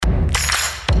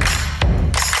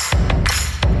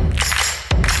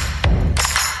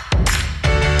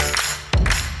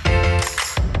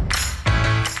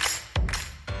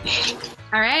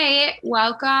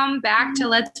Welcome back to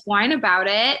Let's Whine About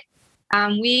It.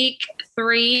 Week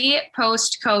 3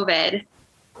 post-COVID.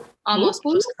 Almost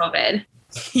post-COVID.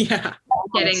 Yeah.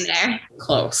 Getting there.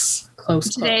 Close.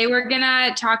 Today we're going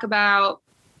to talk about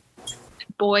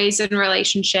boys and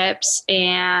relationships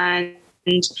and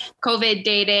COVID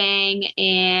dating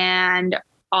and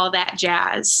all that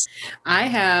jazz. I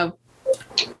have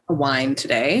a wine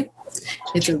today.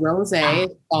 It's a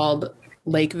rosé called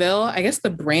Lakeville. I guess the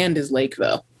brand is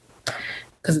Lakeville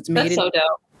because it's made. That's so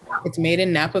dope. It's made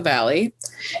in Napa Valley.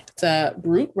 It's a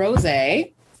Brut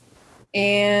Rosé,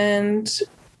 and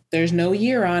there's no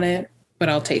year on it, but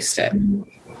I'll taste it.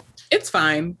 It's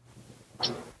fine.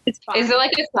 It's fine. Is it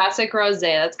like a classic rosé?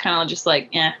 That's kind of just like,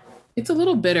 eh. It's a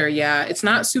little bitter, yeah. It's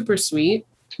not super sweet.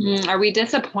 Are we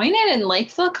disappointed in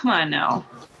Lakeville? Come on now.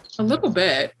 A little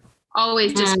bit.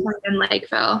 Always disappointed in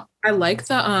Lakeville. I like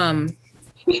the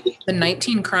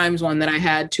 19 Crimes one that I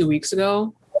had 2 weeks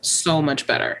ago. So much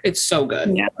better. It's so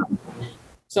good. Yeah.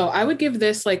 So I would give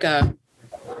this like a,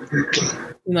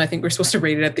 I think we're supposed to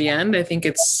rate it at the end. I think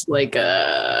it's like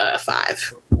a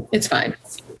 5. It's fine.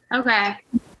 Okay.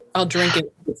 I'll drink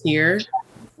it here,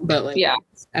 but like, Yeah.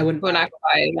 I wouldn't. We're not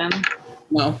going to buy it then.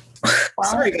 No.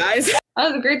 Sorry, guys. That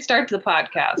was a great start to the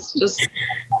podcast. Just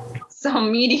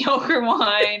some mediocre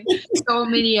wine. So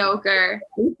mediocre.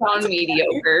 We found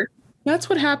mediocre. That's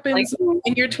what happens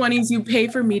in your 20s. You pay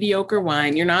for mediocre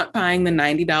wine. You're not buying the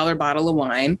 $90 bottle of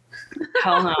wine.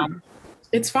 Hell no.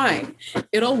 It's fine.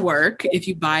 It'll work if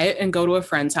you buy it and go to a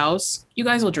friend's house. You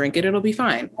guys will drink it. It'll be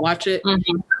fine. Watch it.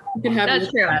 Mm-hmm. You can have That's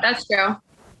it. true. That's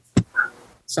true.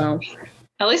 So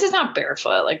At least it's not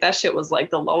barefoot. Like that shit was like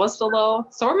the lowest of low.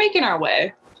 So we're making our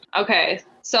way. Okay.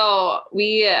 So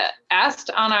we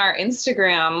asked on our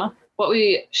Instagram what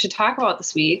we should talk about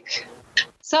this week.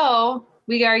 So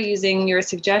we are using your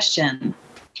suggestion.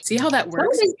 see how that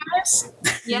works, guys?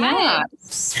 Yeah.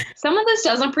 Some of this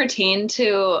doesn't pertain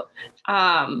to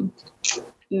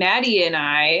Maddie and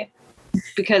I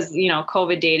because,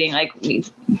 COVID dating, like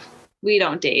we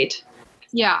don't date.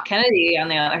 Yeah. Kennedy, on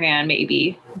the other hand,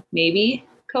 maybe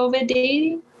COVID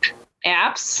dating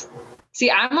apps. See,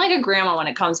 I'm like a grandma when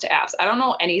it comes to apps. I don't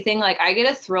know anything. Like I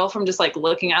get a thrill from just like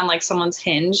looking on like someone's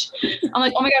Hinge. I'm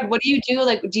like, oh my God, what do you do?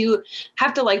 Like, do you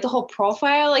have to like the whole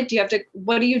profile? Like,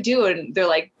 what do you do? And they're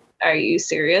like, are you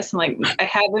serious? I'm like, I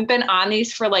haven't been on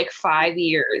these for like 5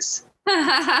 years.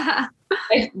 I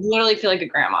literally feel like a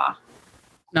grandma.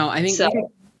 No, I think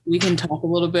we can talk a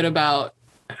little bit about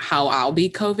how I'll be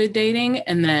COVID dating.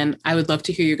 And then I would love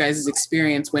to hear your guys'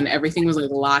 experience when everything was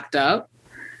like locked up,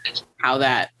 how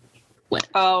that went.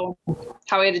 Oh,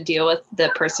 how we had to deal with the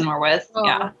person we're with. Oh.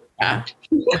 Yeah. Yeah.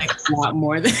 Like a lot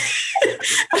more than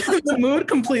the mood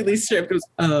completely stripped. It was,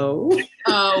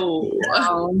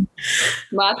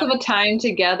 Lots of a time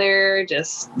together,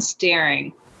 just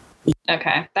staring.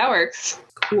 Okay, that works.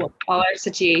 Cool. All our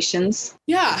situations.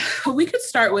 Yeah, we could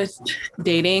start with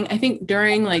dating. I think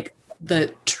during like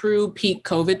the true peak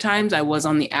COVID times, I was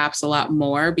on the apps a lot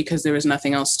more because there was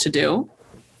nothing else to do.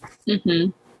 Mm-hmm.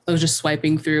 I was just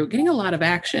swiping through, getting a lot of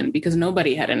action because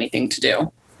nobody had anything to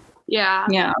do. Yeah.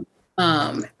 Yeah.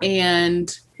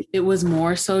 And it was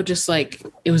more so just like,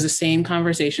 it was the same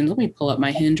conversations. Let me pull up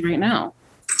my Hinge right now.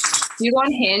 You go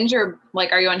on Hinge or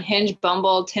like, are you on Hinge,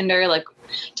 Bumble, Tinder? Like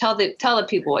tell the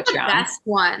people what you're on. Best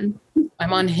one.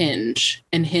 I'm on Hinge,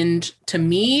 and Hinge, to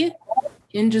me,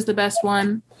 Hinge is the best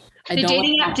one. The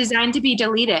dating app designed to be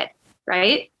deleted,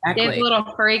 right? Exactly. They have a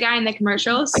little furry guy in the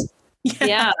commercials.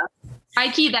 Yeah. I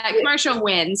key that commercial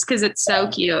wins because it's so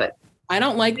cute. I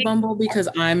don't like Bumble because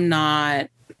I'm not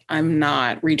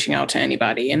reaching out to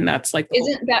anybody, and that's like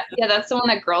that's the one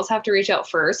that girls have to reach out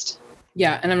first.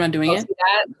 Yeah, and I'm not doing it.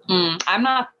 I'm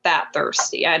not that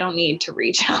thirsty. I don't need to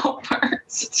reach out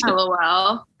first.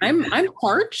 LOL. I'm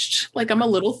parched. Like I'm a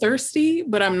little thirsty,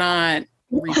 but I'm not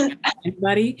reaching out to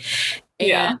anybody. And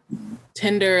Yeah.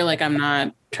 Tinder, like I'm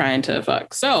not trying to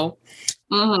fuck. So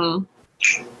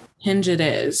Hinge it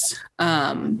is.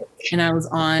 And I was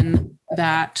on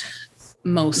that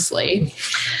mostly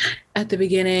at the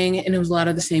beginning, and it was a lot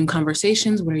of the same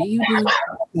conversations. What are you doing?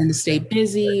 Trying to stay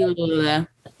busy. Blah, blah, blah.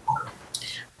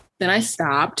 Then I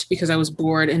stopped because I was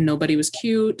bored and nobody was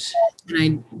cute. And I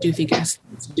do think it has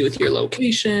to do with your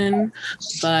location.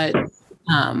 But,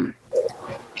 and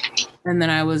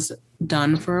then I was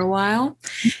done for a while.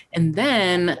 And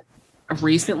then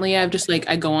recently I've just like,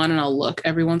 I go on and I'll look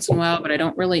every once in a while, but I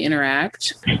don't really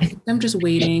interact. I think I'm just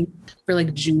waiting for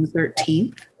like June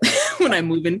 13th when I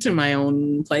move into my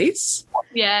own place.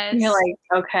 Yes. You're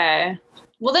like, okay.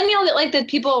 Well, then you'll get like the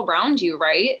people around you,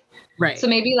 right? Right. So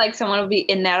maybe like someone will be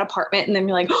in that apartment and then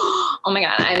you're like, oh my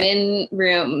God, I'm in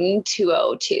room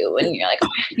 202. And you're like, oh,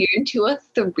 you're in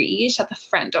 203, shut the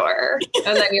front door.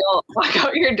 And then you'll walk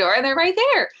out your door and they're right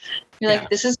there. You're like,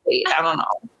 this is great. I don't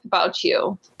know about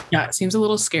you. Yeah, it seems a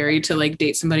little scary to like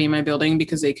date somebody in my building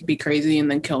because they could be crazy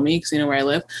and then kill me because they know where I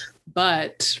live.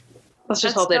 But let's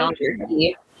just hope they don't hear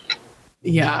me.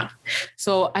 Yeah.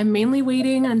 So I'm mainly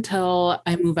waiting until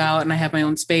I move out and I have my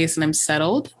own space and I'm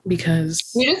settled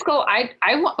because you just go,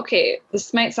 okay,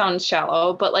 this might sound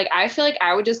shallow, but like, I feel like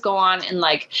I would just go on and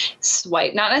like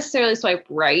swipe, not necessarily swipe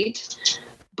right,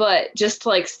 but just to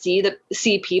like see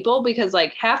people, because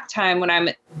like half the time when I'm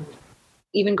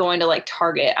even going to like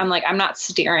Target, I'm like, I'm not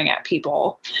staring at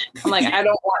people. I'm like, I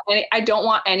don't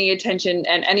want any attention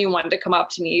and anyone to come up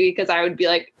to me because I would be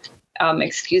like,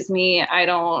 excuse me, I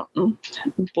don't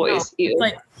boys you.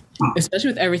 Like,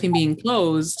 especially with everything being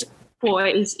closed,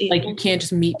 boys like you can't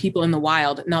just meet people in the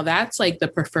wild. Now that's like the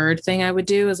preferred thing I would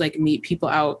do is like meet people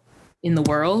out in the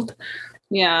world.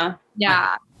 Yeah.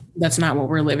 That's not what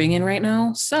we're living in right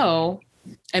now. So,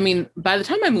 I mean, by the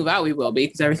time I move out, we will be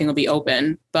because everything will be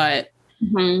open. But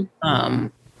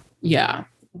yeah,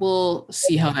 we'll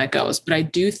see how that goes. But I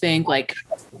do think like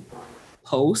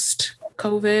post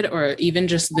COVID or even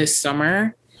just this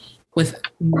summer with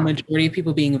the majority of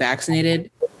people being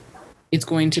vaccinated, it's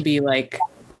going to be like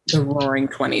the roaring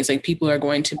 20s. Like people are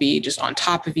going to be just on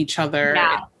top of each other.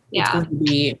 It's going to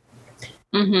be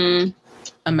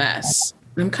a mess.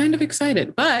 I'm kind of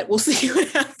excited, but we'll see what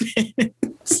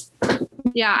happens.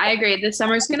 Yeah, I agree. This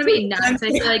summer's going to be nuts.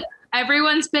 I feel like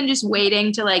everyone's been just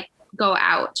waiting to like go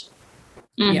out.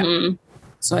 Yeah.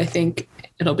 So I think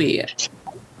it'll be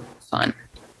fun.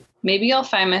 Maybe you'll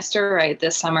find Mr. Right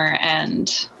this summer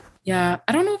and... Yeah,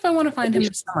 I don't know if I want to find him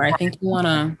this summer. I think I want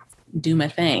to do my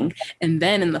thing. And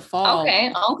then in the fall...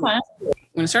 Okay.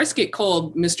 When it starts to get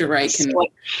cold, Mr. Right can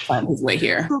find his way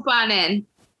here. Poop on in.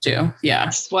 Too. Yeah.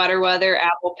 Sweater weather,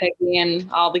 apple picking,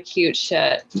 and all the cute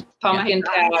shit. Pumpkin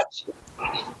patch.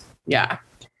 Yeah.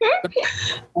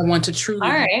 I want to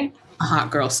truly a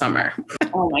hot girl summer.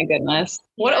 Oh my goodness.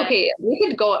 What? Okay, we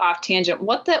could go off tangent.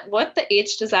 What the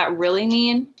H does that really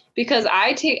mean? Because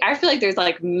I feel like there's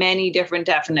like many different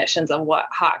definitions of what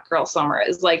hot girl summer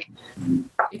is. Like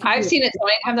I've seen it so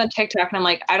many times on TikTok and I'm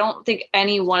like, I don't think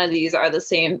any one of these are the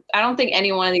same. I don't think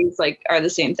any one of these like are the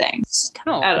same thing.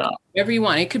 No, I don't know. Whatever you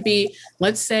want. It could be,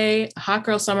 let's say hot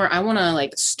girl summer. I want to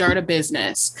like start a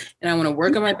business and I want to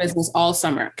work on my business all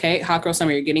summer. Okay. Hot girl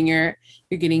summer. You're getting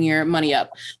your money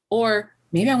up. Or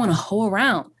maybe I want to hoe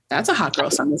around. That's a hot girl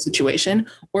summer situation.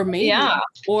 Or maybe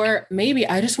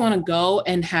I just want to go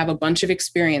and have a bunch of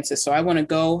experiences. So I want to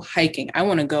go hiking. I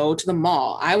want to go to the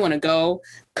mall. I want to go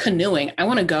canoeing. I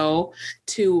want to go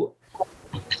to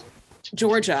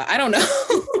Georgia. I don't know.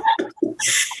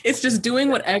 It's just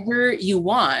doing whatever you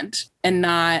want and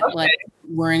not like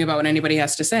worrying about what anybody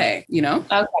has to say, you know?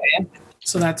 Okay.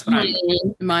 So that's what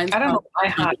mine's I don't know my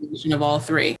hot of all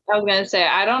three. I was gonna say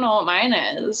I don't know what mine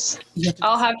is.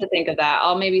 I'll have to think of that.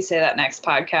 I'll maybe say that next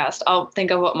podcast. I'll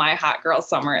think of what my hot girl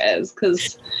summer is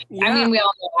because I mean we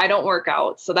all know I don't work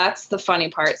out, so that's the funny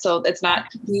part. So it's not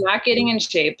getting in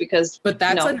shape because. But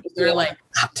that's another like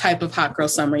type of hot girl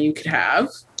summer you could have.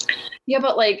 Yeah,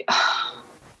 but like.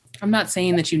 I'm not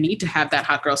saying that you need to have that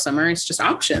hot girl summer. It's just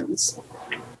options.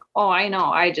 Oh, I know.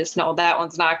 I just know that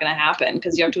one's not going to happen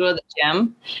because you have to go to the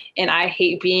gym. And I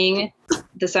hate being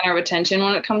the center of attention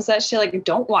when it comes to that shit. Like,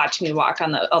 don't watch me walk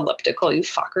on the elliptical, you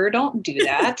fucker. Don't do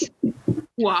that.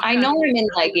 I know I'm in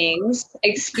leggings.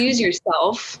 Excuse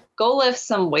yourself. Go lift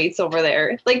some weights over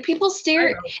there. Like, people stare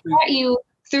at you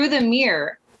through the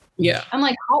mirror. Yeah. I'm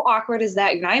like, how awkward is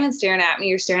that? You're not even staring at me.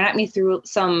 You're staring at me through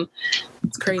some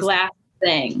glass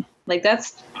thing. Like,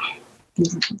 that's...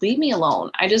 leave me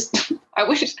alone. I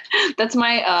wish that's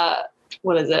my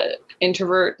what is it,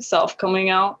 introvert self coming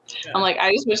out. Yeah. I'm like,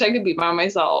 I just wish I could be by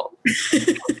myself.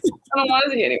 I don't want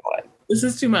to see anyone. This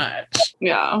is too much.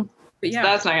 Yeah. But yeah, so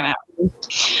that's not gonna happen.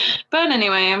 But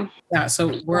anyway. Yeah,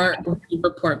 so we'll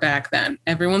report back then.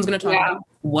 Everyone's gonna talk about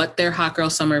what their hot girl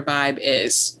summer vibe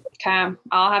is. Okay.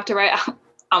 I'll have to write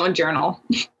on a journal.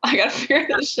 I gotta figure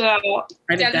this shit out.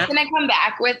 Doug's gonna come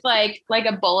back with like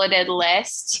a bulleted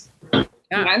list.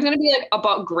 Yeah. Mine's going to be like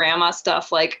about grandma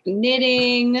stuff, like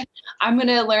knitting. I'm going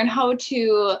to learn how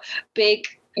to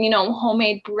bake,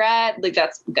 homemade bread. Like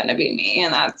that's going to be me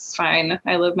and that's fine.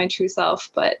 I live my true self,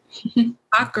 but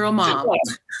hot girl mom.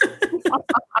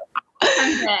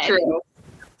 True.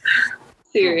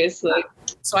 Seriously.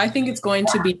 So I think it's going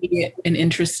to be an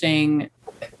interesting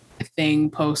thing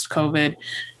post-COVID.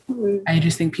 I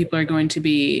just think people are going to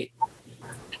be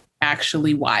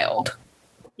actually wild.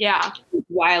 Yeah.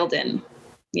 Wildin'.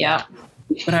 Yeah.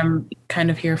 But I'm kind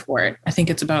of here for it. I think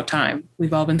it's about time.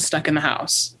 We've all been stuck in the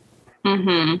house.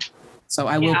 Mm-hmm. So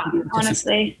I will.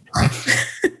 Honestly.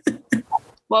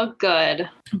 Well, good.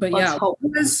 But Let's yeah, hope.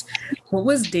 what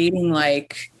was dating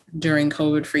like during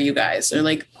COVID for you guys? Or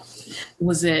like,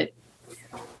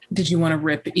 did you want to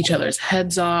rip each other's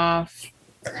heads off?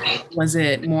 Was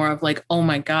it more of like, oh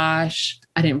my gosh,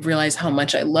 I didn't realize how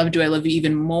much I loved you. I love you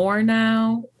even more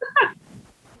now.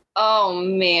 Oh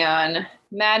man.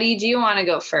 Maddie, do you want to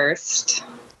go first?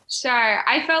 Sure.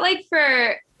 I felt like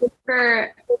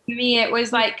for me, it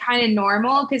was like kind of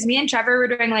normal because me and Trevor were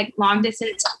doing like long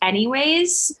distance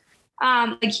anyways.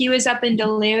 Like he was up in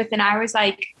Duluth and I was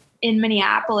like in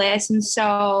Minneapolis. And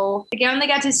so like, I only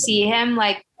got to see him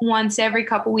like once every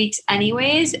couple weeks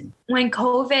anyways. When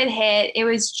COVID hit, it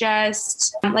was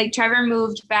just like Trevor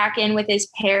moved back in with his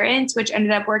parents, which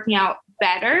ended up working out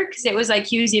better because it was like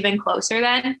he was even closer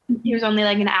then. He was only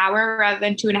like an hour rather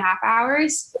than 2.5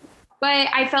 hours. But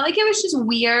I felt like it was just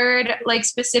weird, like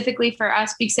specifically for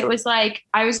us, because it was like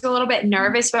I was a little bit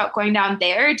nervous about going down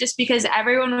there just because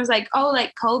everyone was like, oh,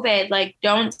 like COVID, like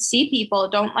don't see people,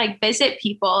 don't like visit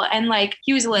people. And like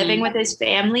he was living with his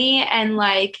family and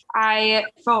like I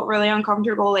felt really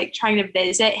uncomfortable like trying to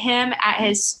visit him at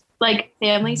his like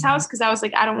family's house because I was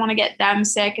like, I don't want to get them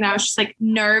sick. And I was just like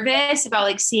nervous about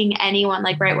like seeing anyone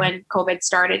like right when COVID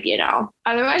started, you know.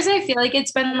 Otherwise, I feel like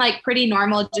it's been like pretty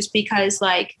normal just because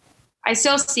like I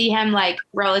still see him like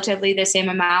relatively the same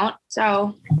amount.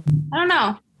 So I don't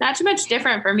know. Not too much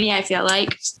different for me, I feel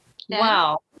like. Yeah.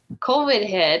 Wow. COVID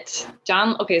hit.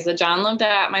 So John lived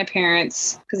at my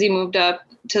parents because he moved up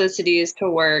to the cities to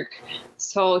work.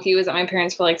 So he was at my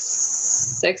parents for like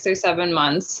 6 or 7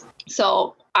 months.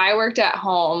 So I worked at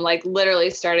home, like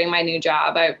literally starting my new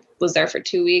job. I was there for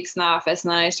 2 weeks in the office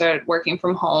and then I started working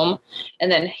from home.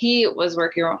 And then he was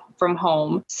working from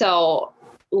home. So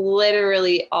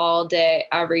literally all day,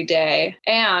 every day.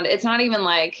 And it's not even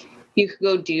like you could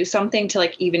go do something to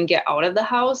like even get out of the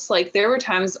house. Like there were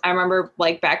times I remember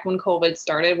like back when COVID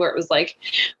started where it was like,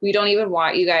 we don't even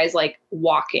want you guys like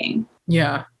walking.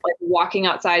 Yeah. Like walking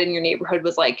outside in your neighborhood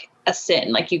was like a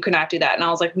sin. Like you could not do that. And I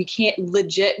was like, we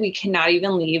cannot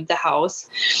even leave the house.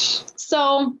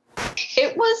 So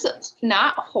it was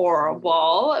not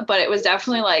horrible, but it was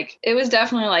definitely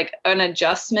like an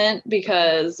adjustment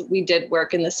because we did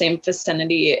work in the same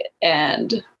vicinity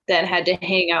and then had to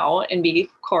hang out and be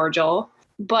cordial.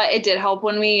 But it did help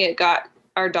when we got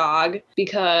our dog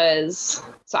because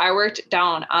so I worked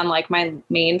down on like my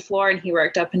main floor and he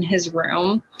worked up in his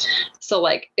room. So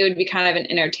like it would be kind of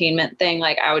an entertainment thing.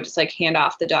 Like I would just like hand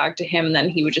off the dog to him and then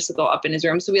he would just go up in his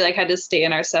room. So we like had to stay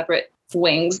in our separate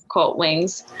wings, quote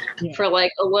wings, for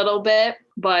like a little bit.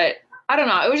 But I don't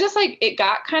know. It was just like it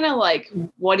got kind of like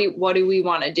what do we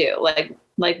want to do?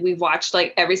 Like we've watched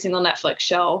like every single Netflix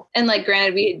show. And like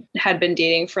granted, we had been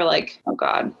dating for like, oh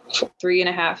God,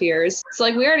 3.5 years. So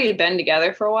like we already had been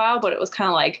together for a while, but it was kind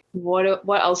of like,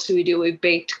 what else do we do? We've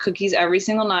baked cookies every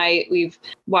single night. We've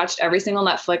watched every single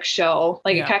Netflix show.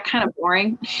 Like it got kind of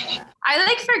boring. I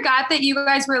like forgot that you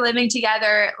guys were living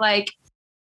together like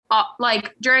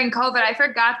during COVID. I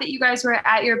forgot that you guys were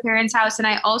at your parents' house. And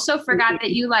I also forgot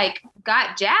that you like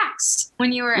got Jax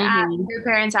when you were at your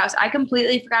parents' house. I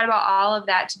completely forgot about all of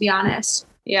that, to be honest.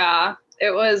 Yeah,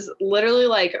 it was literally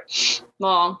like,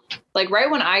 well, like right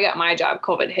when I got my job,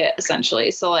 COVID hit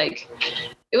essentially. So like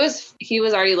he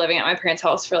was already living at my parents'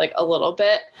 house for like a little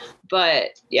bit,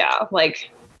 but yeah, like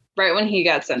right when he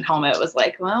got sent home, it was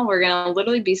like, well, we're going to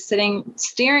literally be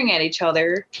staring at each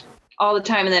other all the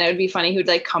time. And then it would be funny. He would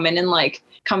like come in and like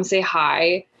come say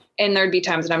hi. And there'd be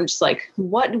times that I'm just like,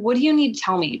 what do you need to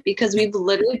tell me? Because we've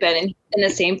literally been in the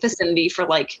same vicinity for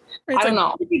like, I don't know.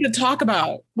 What do we need to talk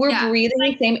about? We're breathing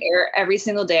the same air every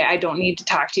single day. I don't need to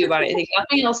talk to you about anything.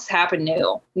 Nothing else has happened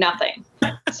new. Nothing.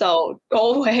 So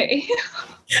go away.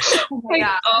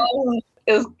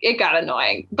 It got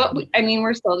annoying. But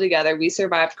we're still together. We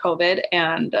survived COVID.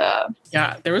 And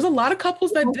there was a lot of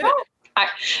couples that did it.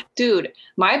 Dude,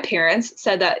 my parents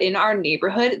said that in our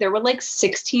neighborhood, there were like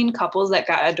 16 couples that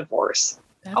got a divorce.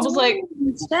 I was like,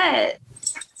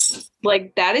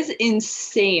 like, that is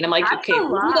insane. I'm like, that's okay.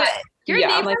 Your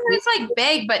neighborhood is like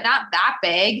big, but not that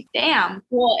big. Damn.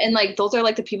 Well, and like, those are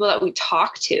like the people that we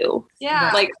talk to. Yeah.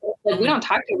 Like we don't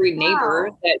talk to every neighbor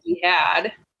that we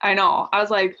had. I know. I was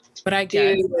like, but I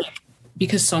guess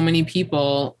because so many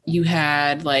people, you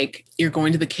had like, you're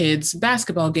going to the kids'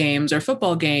 basketball games or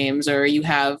football games, or you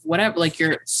have whatever, like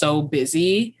you're so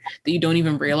busy that you don't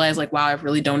even realize like, wow, I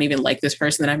really don't even like this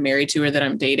person that I'm married to or that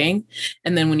I'm dating.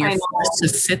 And then when you're forced to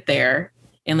sit there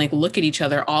and like look at each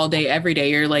other all day, every day,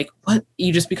 you're like, what?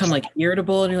 You just become like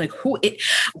irritable and you're like,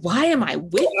 why am I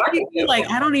with you? Like,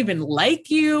 I don't even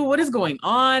like you. What is going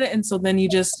on? And so then you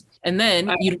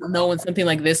don't know when something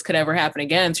like this could ever happen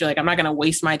again. So you're like, I'm not going to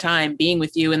waste my time being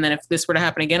with you. And then if this were to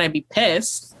happen again, I'd be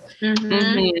pissed.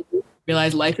 Mm-hmm.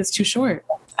 Realize life is too short.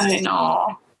 I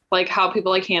know. Like how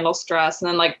people like handle stress. And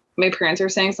then like my parents are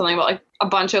saying something about like a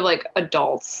bunch of like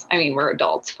adults. I mean, we're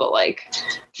adults, but like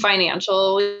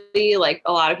financially, like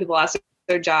a lot of people lost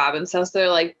their job and stuff. So they're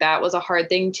like, that was a hard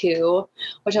thing too,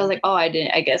 which I was like,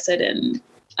 I guess I didn't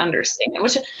understand.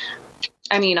 Which,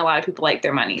 I mean, a lot of people like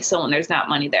their money. So when there's not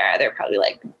money there, they're probably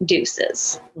like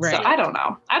deuces. Right. So I don't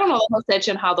know the whole stitch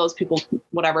and how those people,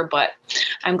 whatever, but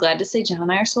I'm glad to say John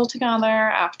and I are still together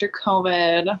after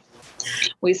COVID.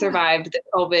 We survived the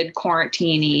COVID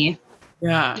quarantine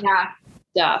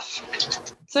stuff.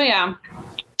 So yeah,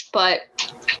 but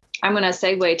I'm going to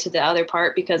segue to the other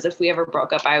part because if we ever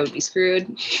broke up, I would be screwed.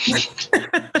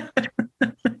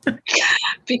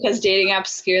 Because dating apps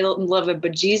scare the living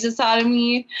bejesus out of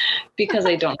me because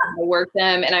I don't know how to work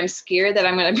them. And I'm scared that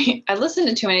I listen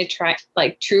to too many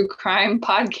true crime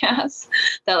podcasts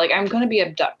that like, I'm going to be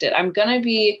abducted.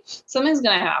 Something's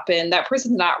going to happen. That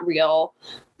person's not real.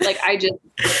 Like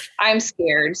I'm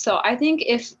scared. So I think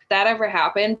if that ever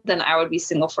happened, then I would be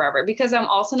single forever because I'm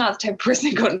also not the type of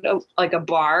person to go to like a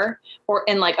bar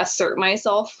and like assert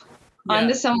myself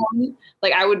onto someone.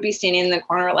 Like I would be standing in the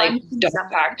corner, like, don't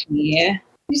talk to me.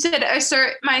 You said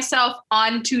assert myself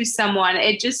onto someone.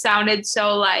 It just sounded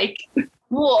so like.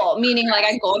 Well, meaning like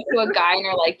I go up to a guy and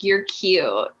they're like, you're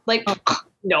cute. Like,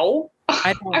 no.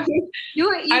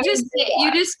 You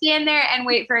just stand there and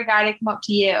wait for a guy to come up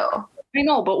to you. I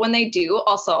know, but when they do,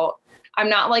 also, I'm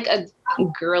not like a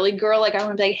girly girl. Like I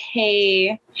want to be like,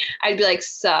 hey, I'd be like,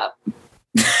 sup.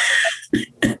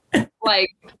 Like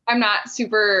I'm not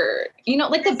super,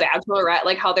 like the Bachelorette,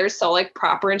 like how they're so like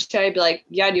proper and shit. I'd be like,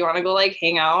 yeah, do you want to go like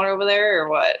hang out over there or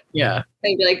what? Yeah.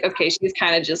 They'd be like, okay, she's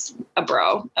kind of just a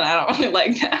bro, and I don't really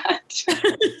like that. Is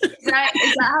that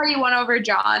how you won over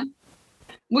John?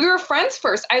 We were friends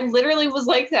first. I literally was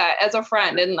like that as a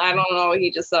friend, and I don't know.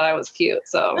 He just thought I was cute,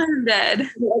 so I'm dead.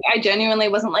 Like, I genuinely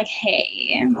wasn't like,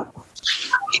 hey,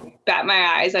 bat my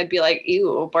eyes. I'd be like,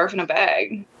 ew, barf in a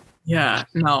bag. Yeah,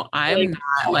 no, I'm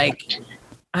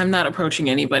not approaching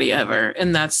anybody ever.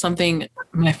 And that's something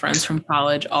my friends from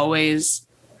college always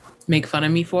make fun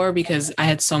of me for because I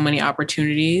had so many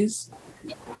opportunities,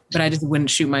 but I just wouldn't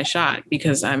shoot my shot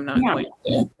because I'm not going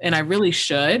to. And I really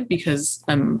should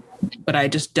but I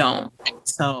just don't.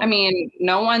 So, I mean,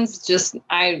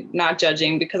 I'm not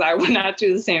judging because I would not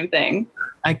do the same thing.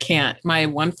 I can't. My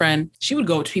one friend, she would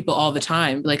go up to people all the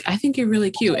time, like, I think you're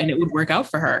really cute. And it would work out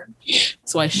for her.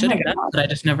 So I should have done it, but I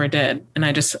just never did. And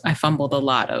I fumbled a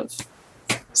lot of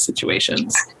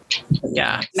situations.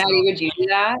 Yeah. Maddie, would you do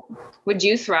that? Would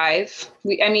you thrive?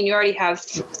 You already have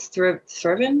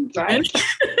thriven?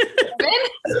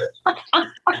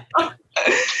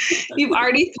 You've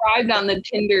already thrived on the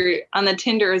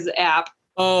Tinder's app.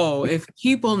 Oh, if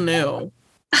people knew.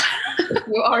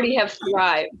 You already have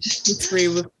thrived. Free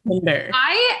with Tinder.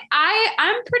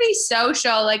 I'm pretty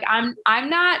social. Like I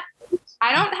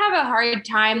don't have a hard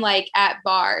time like at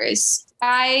bars.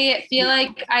 I feel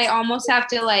like I almost have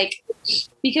to like,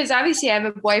 because obviously I have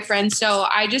a boyfriend. So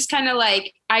I just kind of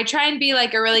like, I try and be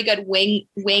like a really good wing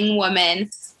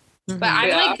woman, but I'm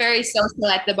like very social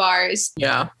at the bars.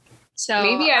 Yeah. So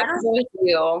maybe I go with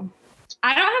you.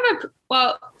 I don't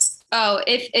have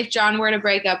if John were to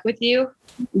break up with you.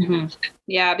 Mm-hmm.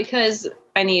 Yeah, because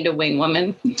I need a wing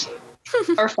woman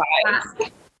or 5.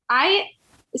 I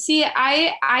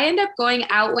end up going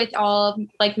out with all of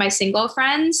like my single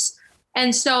friends.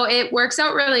 And so it works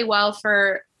out really well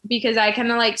because I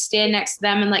kind of like stand next to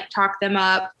them and like talk them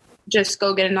up, just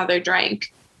go get another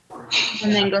drink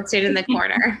and then go sit in the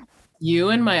corner. You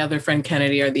and my other friend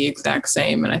Kennedy are the exact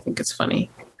same. And I think it's funny.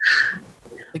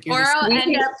 Like or I'll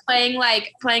end up playing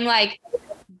like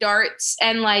darts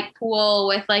and like pool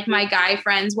with like my guy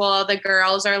friends while the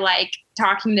girls are like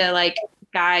talking to like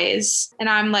guys. And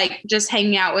I'm like just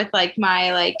hanging out with like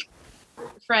my like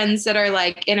friends that are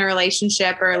like in a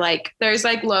relationship, or like there's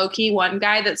like low key one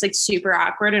guy that's like super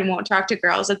awkward and won't talk to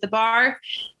girls at the bar,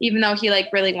 even though he like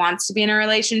really wants to be in a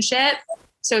relationship.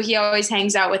 So he always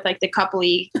hangs out with like the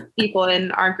coupley people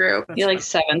in our group. He like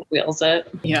seventh wheels it.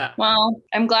 Yeah. Well,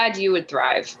 I'm glad you would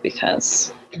thrive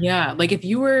because. Yeah. Like if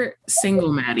you were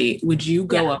single, Maddie, would you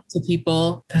go up to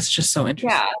people? That's just so interesting.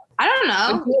 Yeah. I don't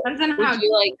know. Depends on how. Would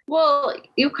you like? Well,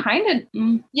 you kind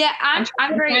of. Yeah,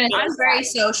 I'm very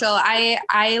social.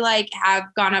 I like have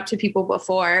gone up to people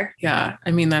before. Yeah,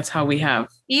 I mean that's how we have.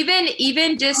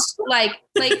 Even just like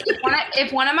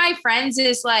if one of my friends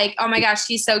is like, oh my gosh,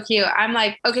 he's so cute, I'm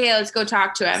like, okay, let's go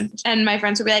talk to him, and my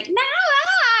friends will be like, no,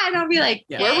 and I'll be like,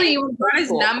 Yeah. Where were you in want high his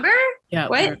school? number? Yeah.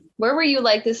 What? Where were you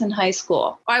like this in high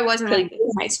school? Oh, I wasn't like this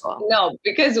in high school. No,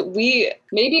 because we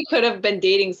maybe could have been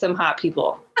dating some hot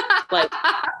people like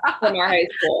from our high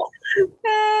school.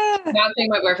 Not saying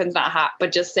my boyfriend's not hot,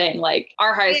 but just saying like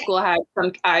our high school had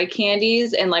some eye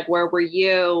candies, and like where were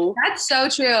you? That's so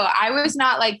true. I was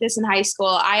not like this in high school.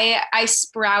 I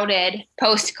sprouted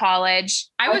post college.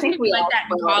 I I was think maybe we like all that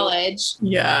in sprouted. college.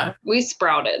 Yeah. We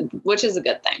sprouted, which is a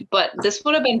good thing. But this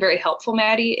would have been very helpful,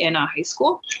 Maddie, in high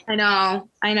school. I know.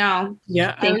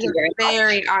 Yeah. I Thank was you very a much.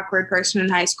 very awkward person in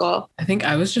high school. I think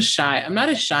I was just shy. I'm not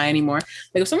as shy anymore.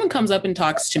 Like if someone comes up and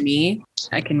talks to me,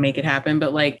 I can make it happen.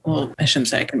 But like, well, I shouldn't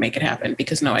say I can make it happen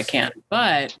because no, I can't.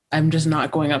 But I'm just not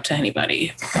going up to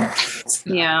anybody.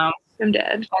 Yeah, I'm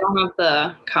dead. I don't have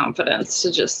the confidence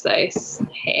to just say,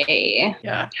 "Hey,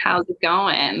 Yeah. how's it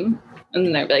going?" And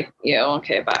then they'd be like, "Yeah,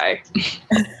 okay, bye."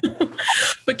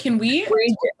 But can we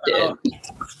Rejected.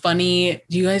 funny,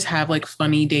 do you guys have like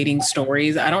funny dating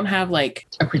stories? I don't have like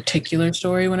a particular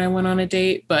story when I went on a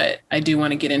date, but I do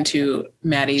want to get into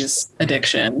Maddie's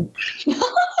addiction.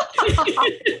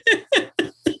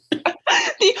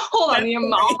 Hold on, the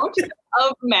amount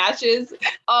of matches.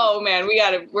 Oh man,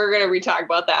 we're gonna re-talk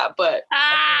about that. But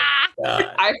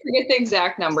I forget the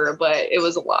exact number, but it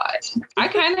was a lot. I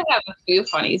kind of have a few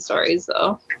funny stories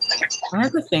though. I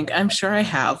have to think. I'm sure I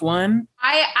have one.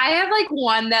 I have like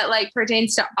one that like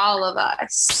pertains to all of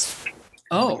us.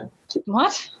 Oh,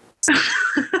 What?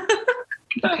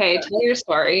 Okay, tell your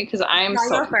story because I'm I'll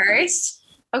so go first.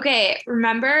 Okay,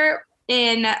 remember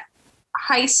in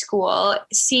high school,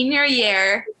 senior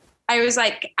year, I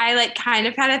kind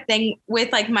of had a thing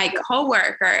with like my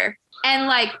coworker, and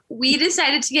like we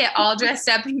decided to get all dressed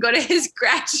up and go to his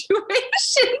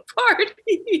graduation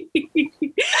party.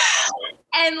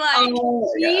 And like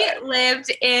we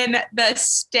lived in the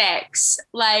sticks,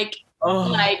 like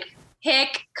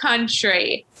hick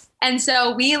country. And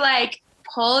so we like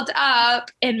pulled up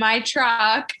in my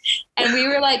truck and we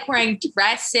were like wearing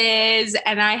dresses,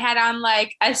 and I had on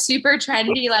like a super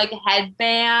trendy like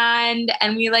headband,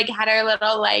 and we like had our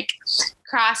little like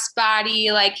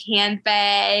crossbody like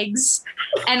handbags,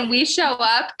 and we show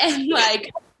up and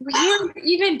like we weren't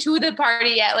even to the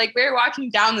party yet. Like we were walking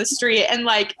down the street, and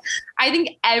like I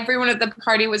think everyone at the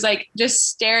party was like just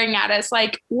staring at us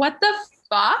like, what the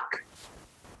fuck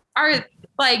are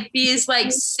like these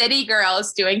like city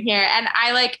girls doing here? And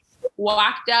I like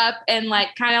walked up and like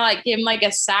kind of like gave him like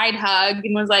a side hug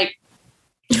and was like,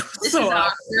 this So is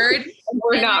awkward.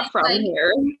 we're And not then, from like,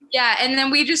 here. Yeah. And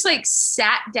then we just like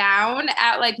sat down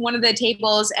at like one of the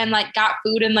tables and like got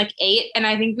food and like ate. And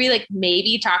I think we like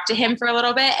maybe talked to him for a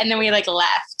little bit, and then we like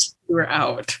left. we were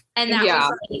out. And that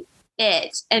was like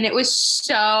it. And it was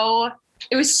so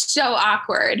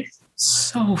awkward.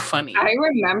 So funny. I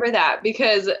remember that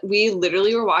because we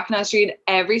literally were walking down the street.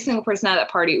 Every single person at that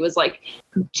party was like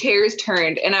chairs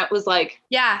turned, and I was like,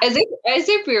 Yeah. as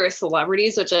if we were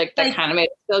celebrities, which like that kind of made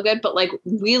it feel good. But like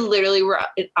we literally were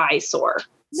an eyesore.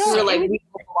 No, we were it like, was- we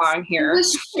belong here.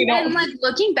 And like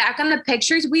looking back on the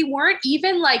pictures, we weren't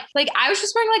even like I was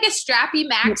just wearing like a strappy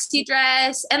maxi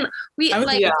dress, and we I was-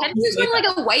 like yeah. Ken was wearing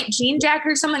like a white jean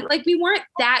jacket or something. Like we weren't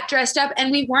that dressed up,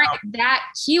 and we weren't that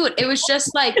cute. It was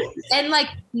just like, and like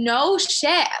no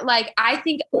shit. Like I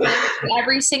think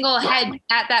every single head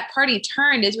at that party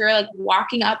turned as we were like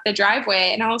walking up the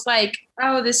driveway, and I was like,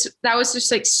 oh, that was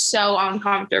just like so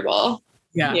uncomfortable.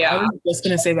 Yeah. Yeah. I was just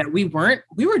going to say that we were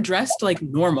dressed like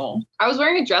normal. I was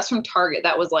wearing a dress from Target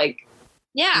that was like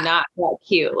Yeah. not that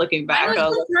cute looking back. I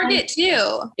was from Target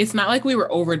too. It's not like we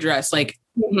were overdressed. Like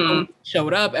Mhm.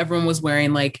 showed up, everyone was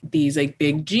wearing like these like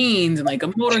big jeans and like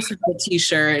a motorcycle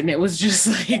t-shirt. And it was just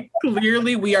like,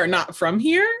 clearly we are not from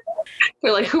here.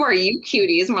 They're like, who are you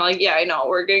cuties? And we're like, yeah, I know.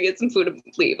 We're going to get some food and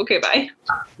leave. Okay, bye.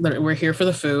 But we're here for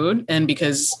the food and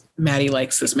because Maddie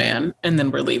likes this man, and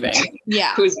then we're leaving.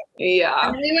 Yeah. Yeah.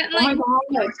 And we went Oh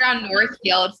my like God. around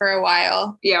Northfield for a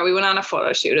while. Yeah, we went on a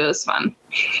photo shoot. It was fun.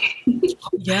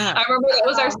 Yeah. I remember that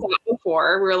was our stop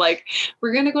before. We were like,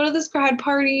 we're going to go to this grad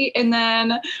party and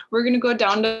then we're going to go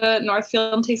down to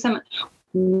Northfield and take some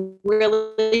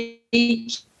really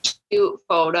cute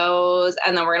photos.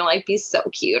 And then we're going to like be so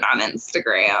cute on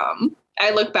Instagram.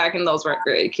 I look back and those weren't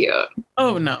very cute,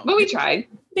 Oh no. but we tried.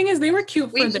 Thing is, they were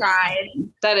cute We for tried.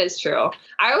 That is true.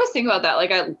 I always think about that.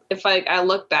 Like, if I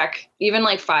look back, even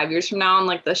like 5 years from now, and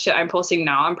like the shit I'm posting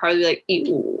now, I'm probably like,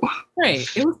 ew. Right.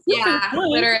 It was cute Yeah, for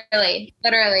the time.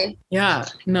 literally. Yeah.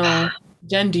 No.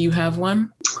 Jen, do you have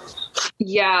one?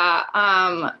 Yeah.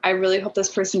 I really hope this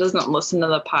person doesn't listen to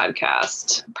the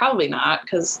podcast. Probably not,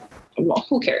 because, well,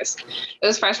 who cares? It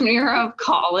was freshman year of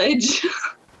college.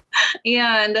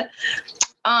 And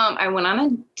I went on a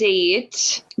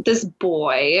date. This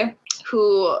boy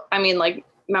who, I mean, like,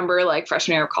 remember, like,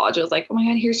 freshman year of college, I was like, oh my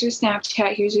God, here's your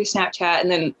Snapchat.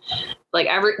 And then, like,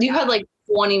 you had like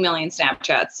 20 million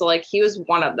Snapchats. So, like, he was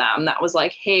one of them that was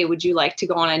like, hey, would you like to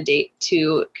go on a date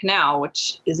to Canal,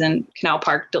 which is in Canal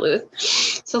Park, Duluth?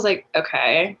 So I was like,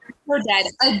 okay. We're dead.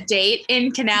 A date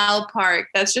in Canal Park.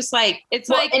 That's just like, it's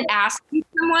like asking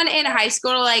someone in high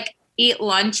school to like eat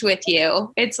lunch with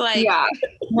you. It's like, yeah.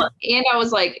 And I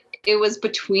was like, it was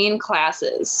between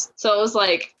classes. So it was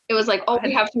like, oh,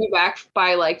 we have to be back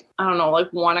by like, I don't know, like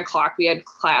 1 o'clock. We had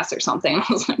class or something. I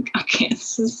was like, okay,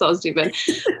 this is so stupid.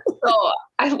 So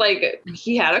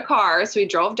he had a car. So we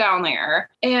drove down there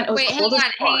and it was cold.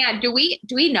 Hang on. Do we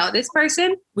know this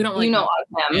person? We don't really know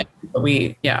of him.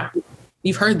 But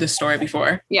you've heard this story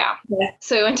before. Yeah.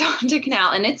 So we went down to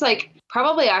Canal and it's like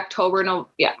probably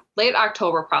late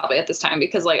October probably at this time,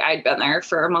 because like I'd been there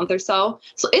for a month or so.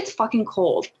 So it's fucking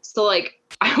cold. So like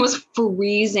I was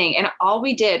freezing and all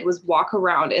we did was walk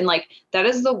around, and like that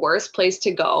is the worst place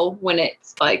to go when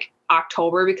it's like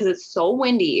October, because it's so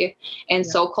windy and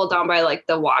so cold down by like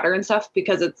the water and stuff,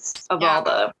 because it's of all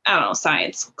the, I don't know,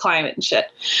 science, climate and shit.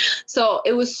 So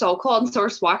it was so cold. And so we're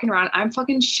just walking around, I'm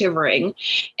fucking shivering.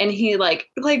 And he like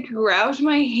grabbed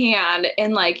my hand,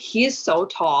 and like, he is so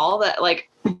tall that like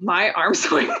my arms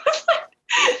were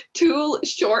too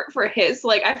short for his.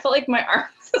 Like, I felt like my arm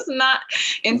was not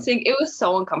in sync. It was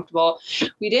so uncomfortable.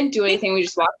 We didn't do anything. We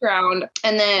just walked around,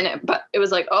 and then, but it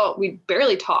was like, oh, we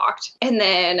barely talked. And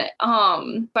then,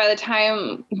 by the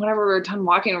time, whenever we were done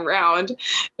walking around,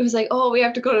 it was like, oh, we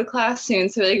have to go to class soon.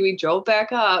 So like we drove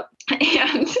back up,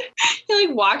 and he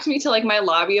like walked me to like my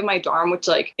lobby of my dorm, which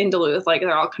like in Duluth, like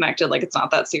they're all connected. Like it's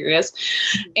not that serious.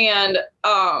 And,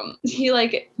 he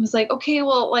like was like, okay,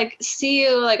 well, like, see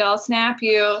you, like, I'll snap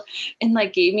you, and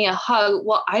like gave me a hug.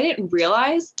 Well, I didn't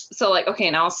realize. So like, okay,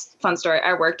 now fun story.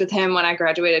 I worked with him when I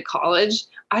graduated college.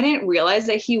 I didn't realize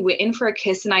that he went in for a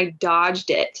kiss and I dodged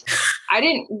it. I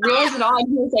didn't realize at all. And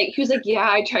he was like, yeah,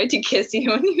 I tried to kiss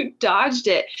you and you dodged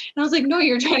it. And I was like, no,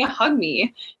 you're trying to hug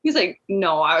me. He's like,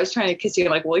 no, I was trying to kiss you.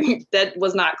 I'm like, well, that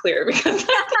was not clear, because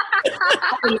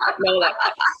I did not know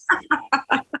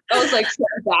that. I was like, so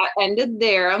that ended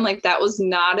there. I'm like, that was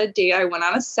not a date. I went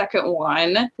on a second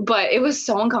one, but it was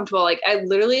so uncomfortable. Like, I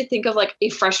literally think of like a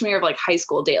freshman year of like high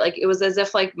school date. Like, it was as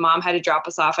if like mom had to drop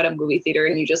us off at a movie theater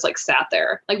and you just like sat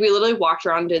there. Like, we literally walked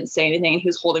around and didn't say anything, and he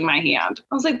was holding my hand.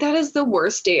 I was like, that is the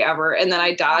worst day ever. And then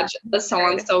I dodged the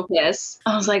so-and-so kiss.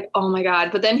 I was like, oh my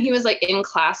God. But then he was like in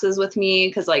classes with me,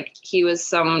 because like he was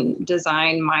some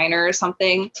design minor or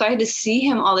something. So I had to see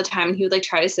him all the time, and he would like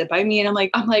try to sit by me. And I'm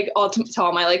like, all to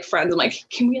all my like friends, I'm like,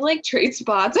 can we like trade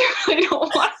spots? I really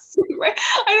don't want to sit I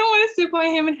don't want to sit by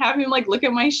him and have him like look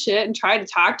at my shit and try to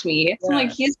talk to me. So I'm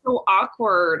like, he's so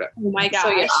awkward. Oh my gosh. So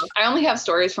yeah, I only have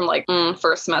stories from like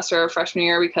first semester of freshman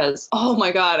year, because oh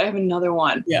my God, I have another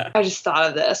one. Yeah. I just thought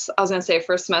of this. I was going to say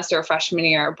first semester of freshman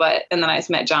year, and then I just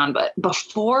met John, but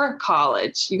before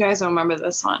college, you guys don't remember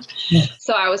this one. Yeah.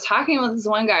 So I was talking with this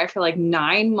one guy for like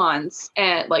 9 months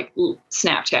and like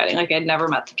Snapchatting. Like I'd never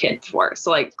met the kid before.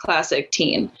 So like classic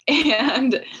teen.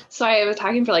 And so I was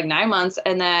talking for like 9 months,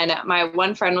 and then my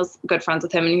one friend was good friends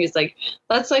with him, and he was like,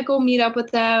 let's like go meet up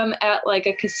with them at like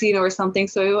a casino or something.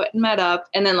 So we went and met up,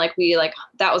 and then like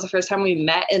that was the first time we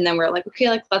met, and then we're like, okay,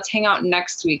 like let's hang out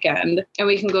next weekend and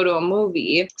we can go to a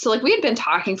movie. So like we had been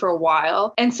talking for a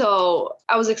while, and so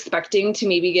I was expecting to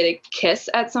maybe get a kiss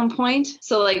at some point.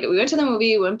 So like we went to the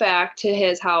movie, went back to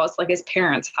his house, like his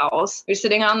parents' house. We were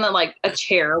sitting on a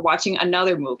chair watching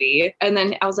another movie, and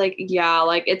then I was like, yeah,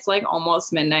 like it's like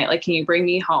almost midnight, like can you bring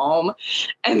me home?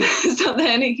 And so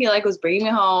then he like was bringing me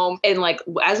home, and like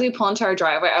as we pull into our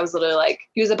driveway, I was literally like,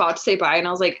 he was about to say bye, and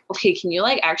I was like, okay, can you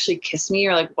like actually kiss me,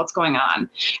 or like what's going on?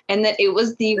 And then it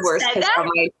was the worst kiss of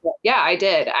my life. Yeah, I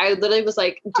did. I literally was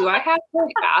like, do I have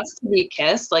to ask to be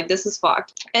kissed? Like this is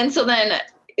fucked. And so then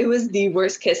it was the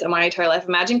worst kiss of my entire life.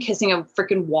 Imagine kissing a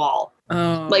freaking wall.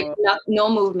 Oh. Like no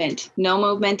movement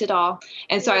at all.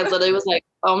 And so I literally was like,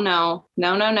 oh no.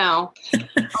 I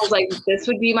was like, this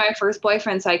would be my first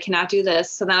boyfriend, so I cannot do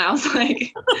this. So then I was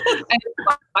like, I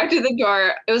walked through the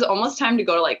door. It was almost time to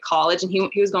go to like college, and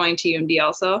he was going to UMD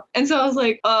also. And so I was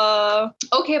like,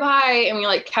 okay, bye. And we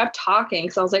like kept talking.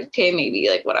 So I was like, okay, maybe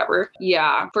like whatever.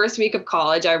 Yeah. First week of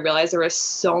college, I realized there was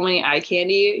so many eye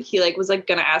candy. He like was like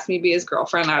gonna ask me to be his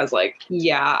girlfriend. I was like,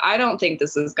 yeah, I don't think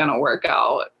this is gonna work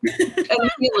out.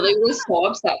 And he literally was so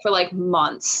upset for like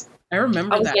months. I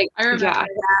remember that. Like, I remember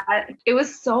that. It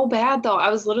was so bad though. I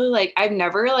was literally like, I've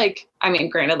never like, I mean,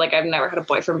 granted, like I've never had a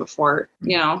boyfriend before,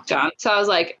 you know, John. So I was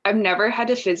like, I've never had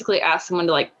to physically ask someone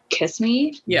to like kiss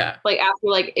me. Yeah. Like after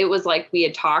like, it was like we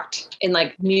had talked and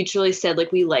like mutually said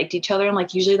like we liked each other. And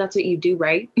like, usually that's what you do,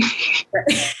 right?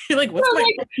 You're like, what's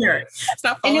my here?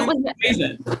 Stop following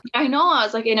me. I know. I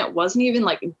was like, and it wasn't even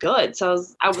like good. So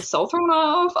I was so thrown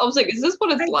off. I was like, is this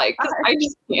what it's like? 'Cause I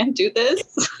just can't do this.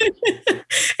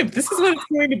 If this is what it's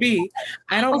going to be,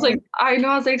 I was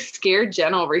like scared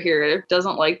Jen over here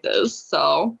doesn't like this.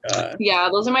 So yeah,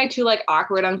 those are my two like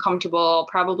awkward, uncomfortable,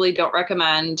 probably don't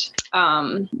recommend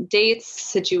dates,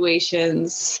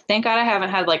 situations. Thank God I haven't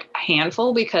had like a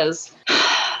handful because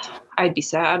I'd be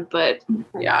sad, but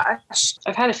yeah,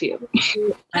 I've had a few.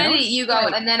 You go,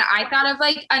 and then I thought of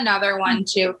like another one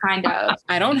too, kind of.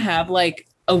 I don't have like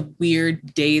a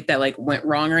weird date that like went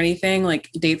wrong or anything.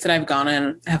 Like dates that I've gone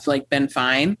on have like been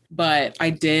fine, but I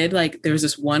did like, there was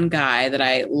this one guy that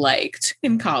I liked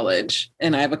in college,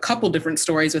 and I have a couple different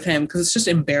stories with him because it's just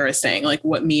embarrassing like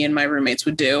what me and my roommates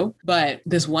would do. But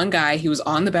this one guy, he was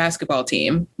on the basketball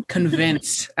team,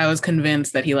 I was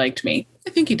convinced that he liked me.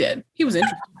 I think he did. He was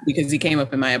interested because he came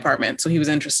up in my apartment, so he was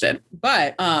interested.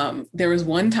 But there was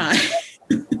one time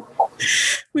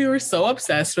we were so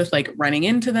obsessed with like running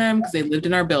into them because they lived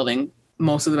in our building.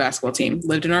 Most of the basketball team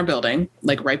lived in our building,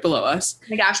 like right below us. Oh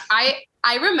my gosh.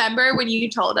 I remember when you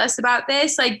told us about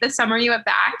this, like the summer you went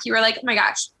back, you were like, oh my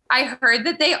gosh, I heard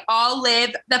that they all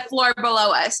live the floor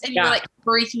below us. And you were like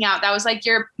freaking out. That was like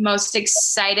your most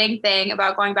exciting thing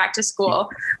about going back to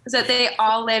school, was that they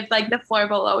all lived like the floor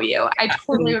below you. I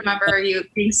totally remember you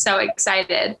being so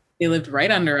excited. They lived right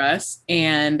under us.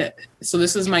 And so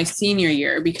this was my senior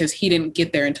year because he didn't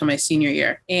get there until my senior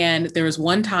year. And there was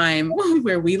one time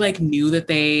where we like knew that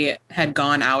they had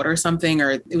gone out or something,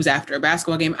 or it was after a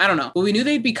basketball game. I don't know. But we knew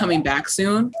they'd be coming back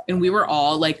soon. And we were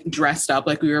all like dressed up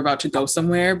like we were about to go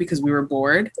somewhere because we were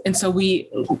bored. And so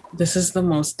this is the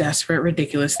most desperate,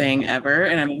 ridiculous thing ever.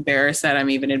 And I'm embarrassed that I'm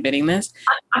even admitting this.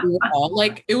 We were all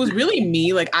like, it was really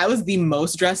me. Like I was the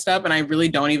most dressed up and I really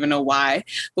don't even know why.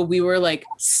 But we were like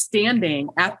standing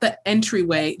at the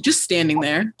entryway, just standing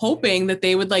there, hoping that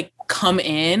they would like come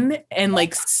in and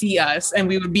like see us and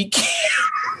we would be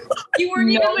You weren't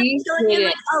even like chilling in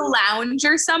like a lounge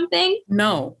or something?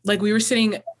 No, like we were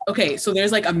sitting. Okay, so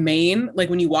there's like a main, like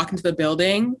when you walk into the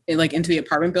building, like into the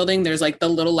apartment building, there's like the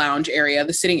little lounge area,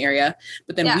 the sitting area.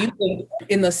 But then we lived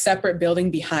in the separate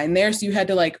building behind there. So you had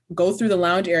to like go through the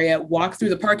lounge area, walk through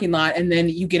the parking lot, and then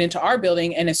you get into our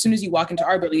building. And as soon as you walk into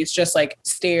our building, it's just like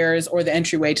stairs or the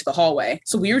entryway to the hallway.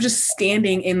 So we were just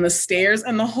standing in the stairs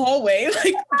and the hallway,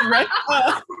 like dressed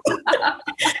up,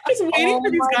 just waiting for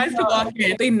these guys to walk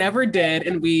in. They never did.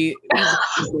 And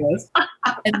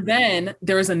and then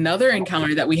there was another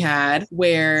encounter that we had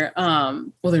where,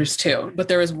 there's two, but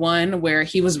there was one where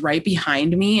he was right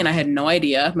behind me and I had no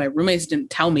idea. My roommates didn't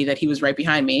tell me that he was right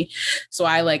behind me. So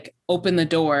I like opened the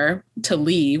door to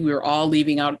leave. We were all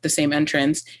leaving out at the same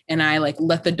entrance and I like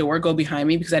let the door go behind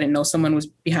me because I didn't know someone was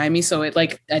behind me. So it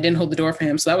like, I didn't hold the door for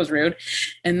him. So that was rude.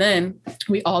 And then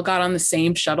we all got on the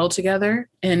same shuttle together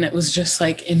and it was just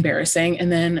like embarrassing.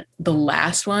 And then the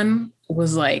last one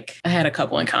was like, I had a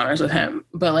couple encounters with him,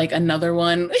 but like another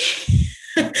one,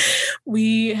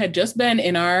 we had just been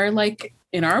in our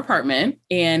apartment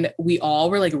and we all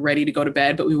were like ready to go to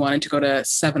bed, but we wanted to go to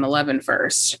 7-Eleven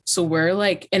first. So we're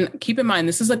like, and keep in mind,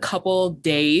 this is a couple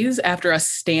days after us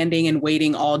standing and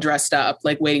waiting all dressed up,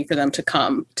 like waiting for them to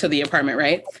come to the apartment,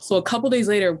 right? So a couple days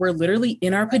later, we're literally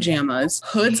in our pajamas,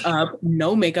 hoods up,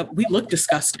 no makeup. We look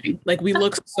disgusting. Like we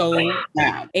look so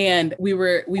bad. And we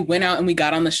went out and we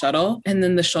got on the shuttle and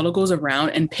then the shuttle goes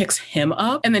around and picks him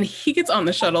up. And then he gets on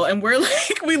the shuttle and we're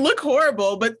like, we look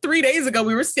horrible. But 3 days ago,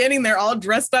 we were standing there all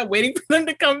dressed up waiting for them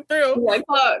to come through. Like,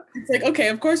 look. It's like, okay,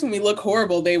 of course, when we look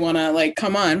horrible, they want to like,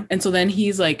 come on. And so then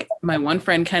he's like, my one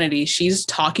friend, Kennedy, she's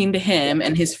talking to him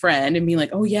and his friend and being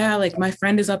like, oh yeah, like my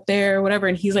friend is up there or whatever.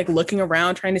 And he's like looking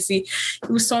around trying to see. It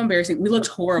was so embarrassing. We looked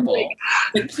horrible.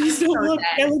 Like, please don't look.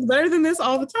 I look better than this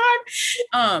all the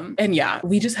time. And yeah,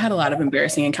 we just had a lot of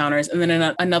embarrassing encounters. And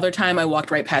then another time I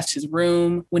walked right past his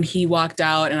room when he walked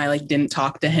out and I like didn't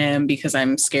talk to him because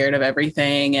I'm scared of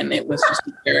everything. And it was just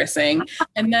embarrassing.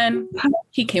 And then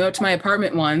he came up to my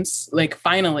apartment once, like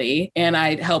finally, and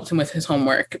I helped him with his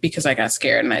homework because I got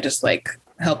scared and I just like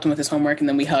helped him with his homework and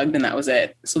then we hugged and that was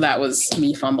it. So that was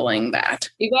me fumbling that.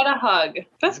 You got a hug.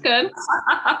 That's good.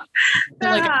 Like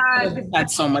I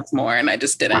had so much more and I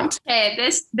just didn't. Okay,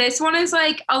 this one is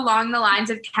like along the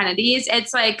lines of Kennedy's.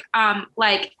 It's like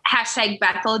hashtag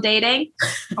Bethel dating.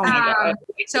 Oh my God.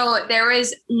 So there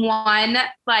was one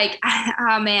like,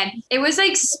 oh man, it was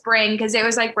like spring because it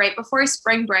was like right before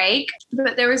spring break.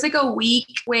 But there was like a week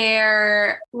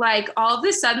where like all of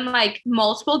a sudden like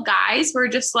multiple guys were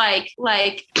just like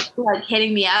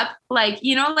hitting me up, like,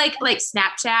 you know, like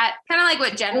Snapchat, kind of like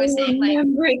what Jen was saying. Like,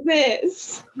 remember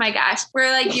this. My gosh,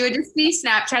 where like you would just be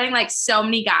Snapchatting like so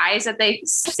many guys at the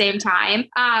same time.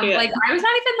 Like I was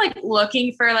not even like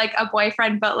looking for like a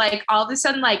boyfriend, but like all of a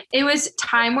sudden like it was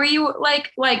time where you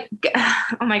like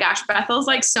oh my gosh, Bethel's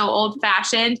like so old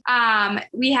fashioned.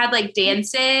 We had like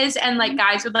dances and like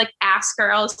guys would like ask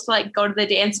girls to like go to the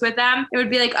dance with them. It would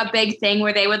be like a big thing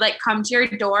where they would like come to your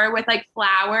door with like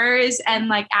flowers and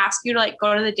like ask you to like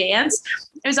go to the dance.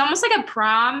 It was almost like a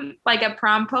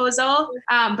promposal,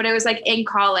 but it was like in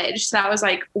college. So that was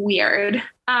like weird.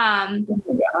 Oh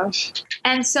my gosh.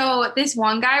 And so this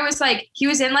one guy was like, he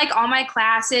was in like all my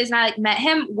classes and I like met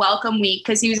him welcome week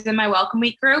because he was in my welcome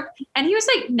week group and he was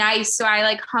like nice. So I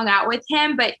like hung out with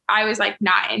him, but I was like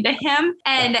not into him.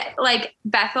 And like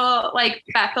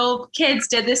Bethel kids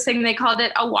did this thing. They called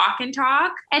it a walk and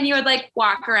talk. And you would like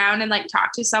walk around and like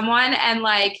talk to someone and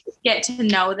like get to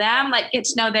know them, like get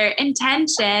to know their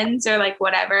intentions or like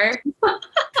whatever.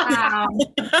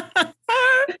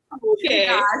 Okay.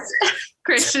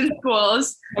 Christian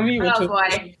schools. Oh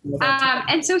boy.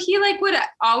 And so he like would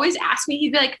always ask me,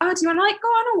 he'd be like, oh, do you want to like go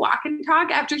on a walk and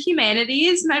talk after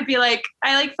humanities? And I'd be like,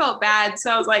 I like felt bad. So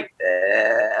I was like,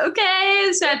 okay.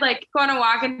 So I'd like go on a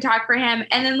walk and talk for him.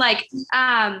 And then like,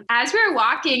 as we were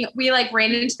walking, we like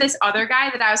ran into this other guy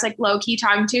that I was like low key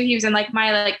talking to. He was in like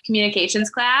my like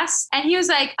communications class and he was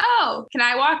like, oh, can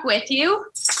I walk with you?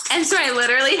 And so I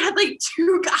literally had like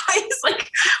two guys like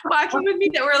walking with me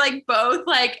that were like both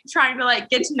like trying to like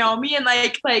get to know me. And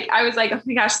like I was like, oh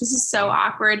my gosh, this is so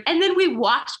awkward. And then we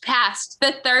walked past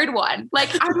the third one. Like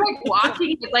I'm like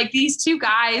walking with like these two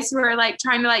guys who are like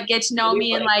trying to like get to know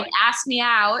me and like ask me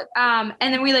out. And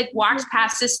then we like walked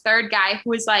past this third guy who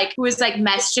was like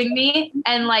messaging me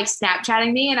and like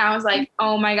Snapchatting me. And I was like,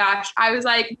 oh my gosh, I was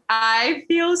like, I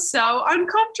feel so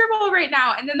uncomfortable right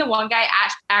now. And then the one guy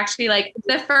actually like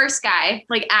the first guy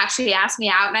like actually asked me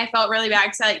out and I felt really bad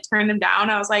because I like turned him down.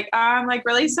 I was like, oh, I'm like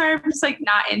really sorry. I'm just like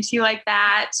not into you like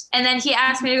that. And then he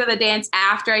asked me to go to the dance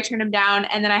after I turned him down.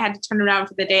 And then I had to turn him down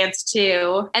for the dance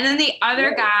too. And then the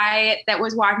other guy that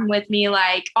was walking with me,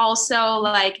 like also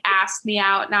like asked me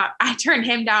out. Now I turned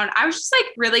him down. I was just like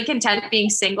really content being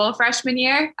single freshman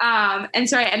year. And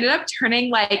so I ended up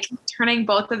turning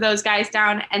both of those guys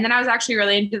down. And then I was actually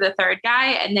really into the third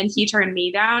guy. And then he turned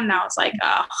me down. And I was like,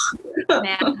 oh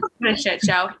man, what a shit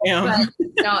show. Yeah. But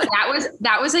no,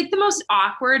 that was like the most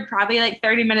awkward, probably like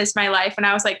 30 minutes of my life. And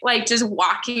I was like just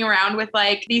walking around with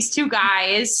like these two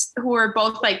guys who were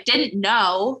both like, didn't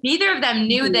know. Neither of them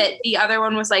knew that the other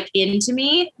one was like into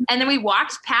me. And then we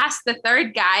walked past the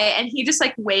third guy and he just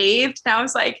like waved. And I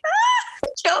was like,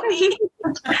 kill me.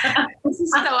 This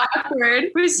is so awkward.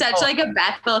 It was such like a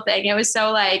Bethel thing. It was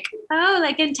so like, oh,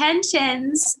 like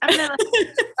intentions. I'm gonna like,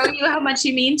 show you how much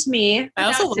you mean to me. I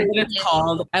also love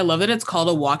that it's called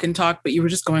a walk and talk, but you were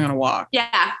just going on a walk.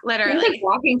 Yeah, literally. It was like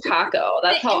walking taco.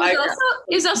 That's how it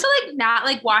was also like not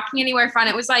like walking anywhere fun.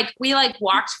 It was like we like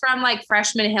walked from like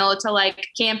Freshman Hill to like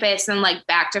campus and like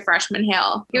back to Freshman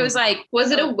Hill. It was like,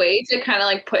 was it a way to kind of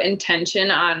like put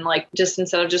intention on like just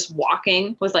instead of just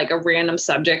walking with like a random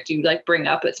subject you like bring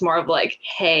up, it's more of like,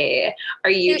 hey, are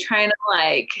you trying to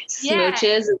like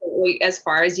smooches? Is as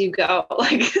far as you go.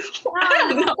 Like, I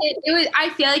don't know. It was, I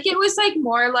feel like it was like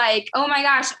more like, oh my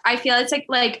gosh, I feel it's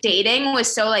like dating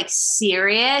was so like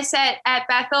serious at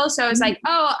Bethel. So it's like,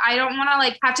 oh, I don't want to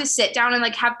like have to sit down and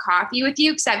like have coffee with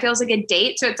you because that feels like a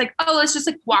date. So it's like, oh, let's just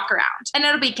like walk around and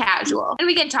it'll be casual and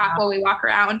we can talk while we walk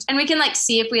around and we can like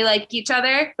see if we like each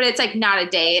other, but it's like not a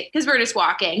date because we're just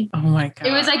walking. Oh my God.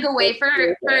 It was like a way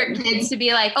for kids to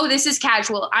be like, oh, this is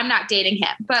casual. I'm not dating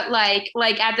him. But like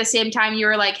at the same time, you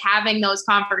were like having those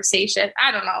conversations.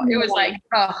 I don't know. It was like,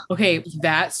 oh. Okay,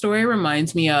 that story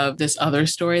reminds me of this other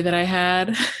story that I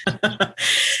had.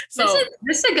 So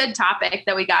this is a good topic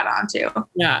that we got onto.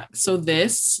 Yeah. So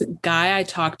this guy I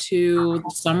talked to the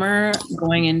summer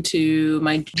going into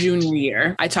my junior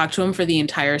year, I talked to him for the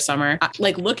entire summer.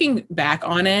 Like looking back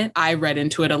on it, I read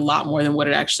into it a lot more than what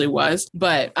it actually was.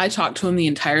 But I talked to him the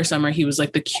entire summer. He was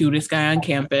like the cutest guy on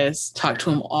campus. Talked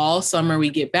to him all summer. We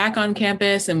get back on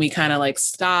campus and we kind of like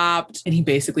stopped and he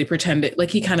basically pretended like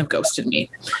he kind of ghosted me.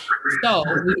 So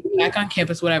we get back on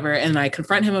campus, whatever. And I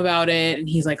confront him about it. And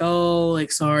he's like, oh,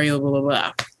 like, sorry, blah, blah,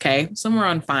 blah. Okay. So we're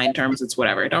on fine terms. It's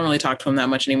whatever. I don't really talk to him that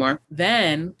much anymore.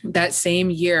 Then that same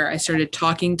year, I started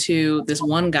talking to this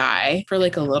one guy for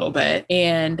like a little bit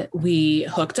and we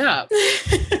hooked up.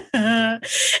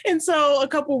 And so a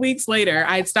couple weeks later,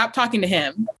 I had stopped talking to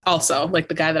him also, like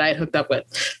the guy that I had hooked up with,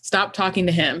 stopped talking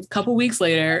to him. A couple weeks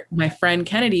later, my friend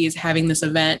Kennedy is having this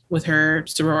event with her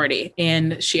sorority.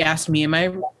 And she asked me and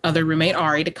my other roommate,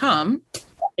 Ari, to come.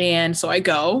 And so I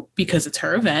go because it's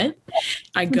her event.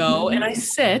 I go and I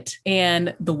sit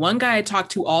and the one guy I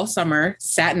talked to all summer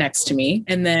sat next to me.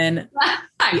 And then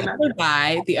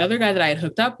the other guy that I had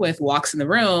hooked up with walks in the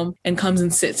room and comes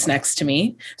and sits next to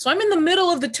me. So I'm in the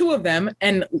middle of the two of them.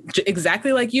 And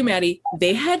exactly like you, Maddie,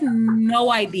 they had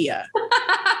no idea.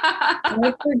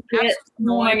 I forget.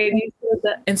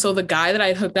 And so the guy that I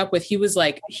had hooked up with, he was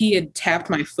like, he had tapped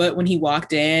my foot when he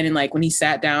walked in and like when he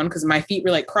sat down, because my feet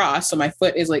were like crossed. So my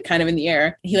foot is like kind of in the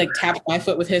air. He like tapped my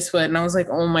foot with his foot. And I was like,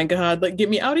 oh my God, like get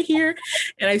me out of here.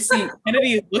 And I see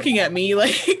Kennedy is looking at me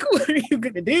like, what are you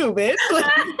going to do, bitch? Like,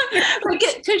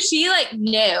 because she like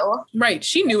knew. Right.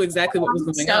 She knew exactly what was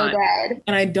going on. Dead.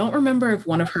 And I don't remember if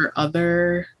one of her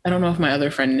other, I don't know if my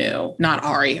other friend knew, not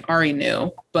Ari. Ari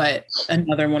knew, but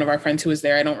another one of our friends who was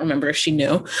there, I don't remember if she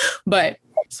knew, but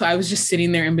so I was just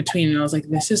sitting there in between and I was like,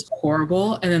 this is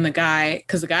horrible. And then the guy,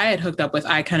 because the guy I had hooked up with,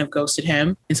 I kind of ghosted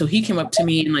him. And so he came up to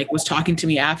me and like was talking to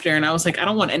me after. And I was like, I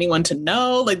don't want anyone to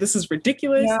know. Like, this is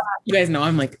ridiculous. Yeah. You guys know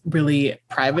I'm like really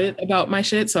private about my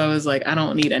shit. So I was like, I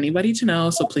don't need anybody to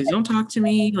know. So please don't talk to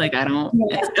me. Like, I don't,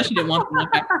 especially didn't want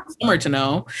the summer to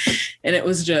know. And it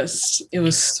was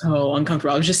so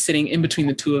uncomfortable. I was just sitting in between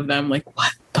the two of them. Like,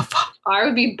 what the fuck? I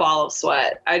would be ball of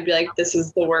sweat. I'd be like, this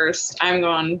is the worst. I'm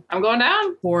going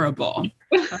down. Horrible.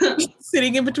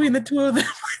 Sitting in between the two of them.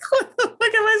 What the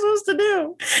fuck am I supposed to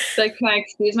do? It's like, can I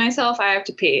excuse myself? I have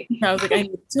to pee. I was like, I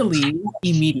need to leave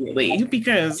immediately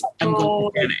because I'm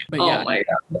going to panic. But yeah, my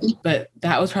God. But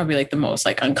that was probably like the most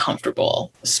like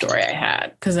uncomfortable story I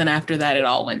had. Because then after that, it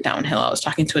all went downhill. I was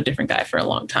talking to a different guy for a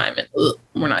long time and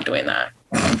we're not doing that.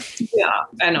 Yeah,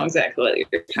 I know exactly what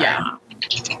you're talking about.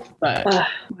 But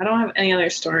I don't have any other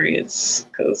stories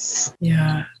because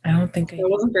I don't think it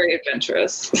wasn't very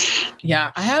adventurous.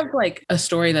 Yeah, I have like a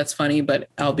story that's funny, but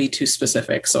I'll be too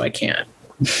specific, so I can't.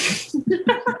 Unless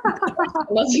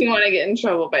you want to get in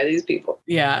trouble by these people.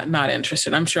 Yeah, not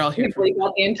interested. I'm sure I'll hear from you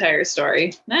about the entire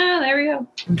story. There we go.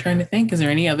 I'm trying to think. Is there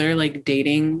any other like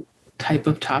dating type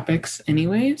of topics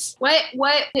anyways? What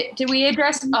did we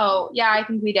address? Oh yeah, I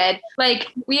think we did. Like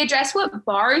we addressed what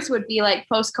bars would be like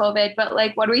post-COVID, but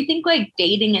like what do we think like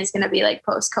dating is going to be like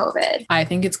post-COVID? I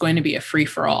think it's going to be a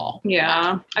free-for-all.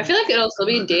 Yeah, I feel like it'll still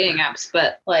be dating apps,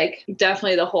 but like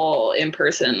definitely the whole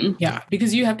in-person. Yeah,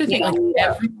 because you have to think like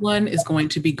everyone's going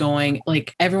to be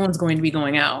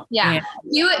going out. Yeah.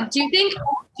 And do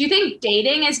you think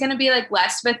dating is going to be like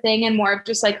less of a thing and more of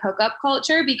just like hookup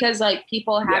culture because like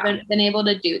people haven't been able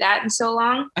to do that in so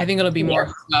long? I think it'll be more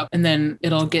hookup and then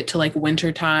it'll get to like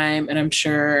winter time and I'm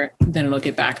sure then it'll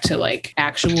get back to like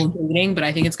actual dating, but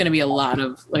I think it's going to be a lot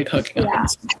of like hooking up.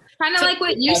 Kind of like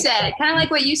what you said. Kind of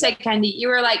like what you said, Kendi. You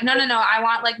were like, no. I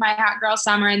want like my hot girl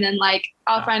summer and then like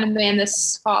I'll find a man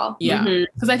this fall. Yeah.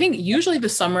 Because I think usually the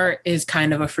summer is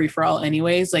kind of a free-for-all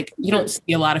anyways. Like you don't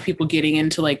see a lot of people getting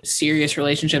into like serious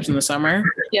relationships in the summer.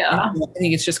 Yeah. I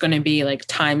think it's just going to be like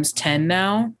times 10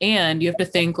 now. And you have to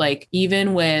think like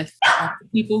even with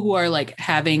people who are like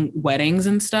having weddings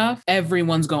and stuff,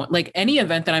 everyone's going. Like any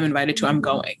event that I'm invited to, I'm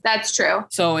going. That's true.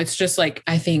 So it's just like,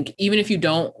 I think even if you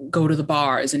don't go to the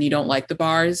bars and you don't like the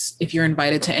bars, if you're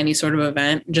invited to any sort of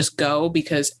event, just go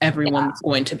because everyone's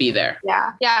going to be there. Yeah.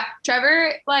 Yeah.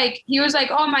 Trevor, like, he was like,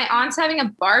 oh, my aunt's having a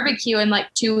barbecue in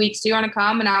like 2 weeks. Do you want to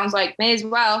come? And I was like, may as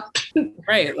well.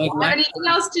 Right. Like, Don't have anything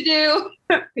else to do.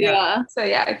 Yeah. So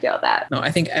yeah, I feel that. No,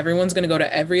 I think everyone's going to go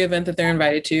to every event that they're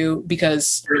invited to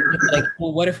because it's like,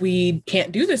 well, what if we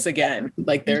can't do this again?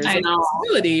 Like there's a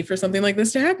possibility for something like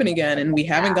this to happen again. And we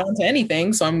haven't gone to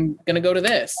anything. So I'm going to go to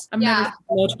this. I'm never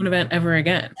going to an event ever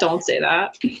again. Don't say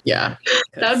that. Yeah.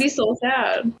 That would be so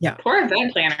sad. Yeah. Poor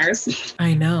event planners.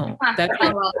 I know. That's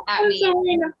Well, at me. So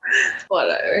random.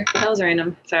 Whatever. That was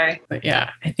random. Sorry. But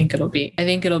yeah, I think it'll be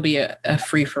a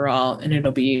free for all and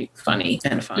it'll be funny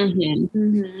and fun.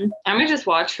 Mm-hmm. I'm gonna just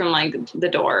watch from like the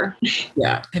door.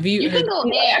 Yeah. Have you? You can go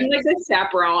in. I'm like a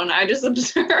chaperone. I just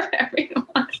observe everyone.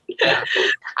 Yeah.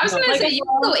 I was gonna say you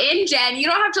can go in, Jen. You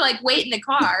don't have to like wait in the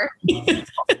car.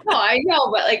 No, I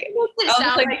know, but like, I'll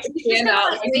just, like, you stand just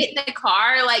out. like, wait in the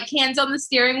car, like hands on the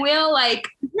steering wheel, like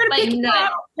no.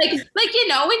 like you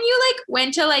know when you like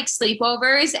went to like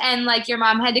sleepovers and like your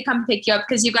mom had to come pick you up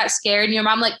because you got scared and your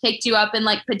mom like picked you up in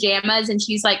like pajamas and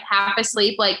she's like half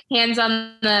asleep, like hands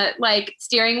on the like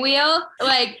steering wheel,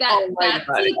 like that. Oh my That's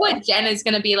God. like what Jen is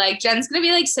gonna be like. Jen's gonna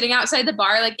be like sitting outside the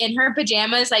bar, like in her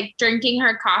pajamas, like drinking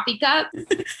her coffee cup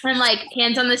and like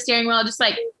hands on the steering wheel, just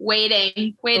like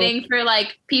waiting for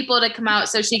like people to come out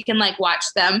so she can like watch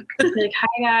them. Like, hi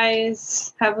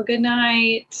guys, have a good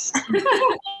night.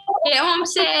 Get home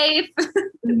safe.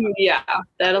 Yeah,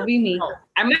 that'll be me.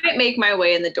 I might make my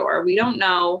way in the door. We don't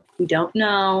know.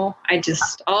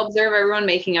 I'll observe everyone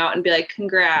making out and be like,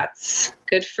 congrats.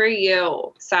 Good for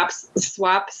you. Swap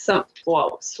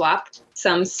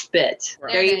some spit.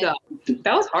 Right. There you go.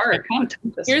 That was hard.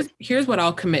 Here's what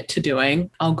I'll commit to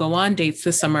doing. I'll go on dates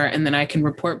this summer and then I can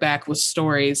report back with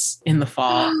stories in the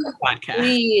fall podcast.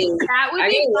 Please. That would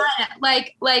be fun.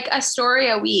 Like a story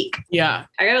a week. Yeah.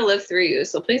 I gotta live through you,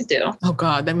 so please do. Oh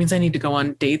God, that means I need to go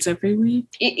on dates every week.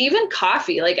 Even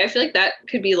coffee. Like I feel like that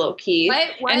could be low key.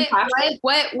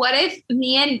 What if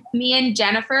me and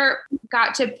Jennifer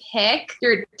got to pick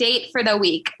your date for the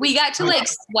week? We got to like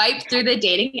swipe through the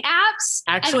dating apps.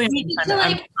 Actually,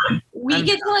 we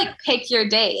get to like pick your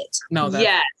date. No, that's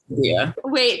Yes. yeah.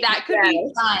 Wait, that could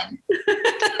be fun.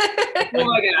 Oh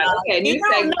my God. Okay, new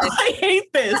segment. I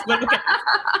hate this, but okay.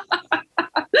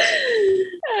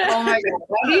 Oh my God.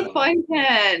 That'd be fun,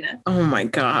 Ken. Oh my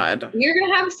God. You're going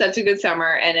to have such a good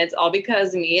summer, and it's all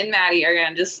because me and Maddie are going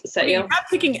to just set you I'm up. not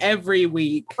picking every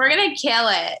week. We're gonna kill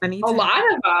it. I need A to- lot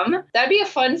of them. That'd be a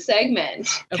fun segment.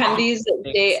 Okay. Kennedy's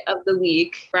Date of the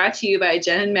Week, brought to you by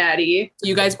Jen and Maddie.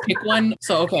 You guys pick one.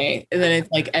 So, okay. And then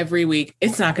it's like every week.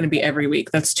 It's not going to be every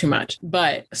week. That's too much.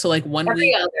 But so like one Every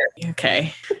week. other.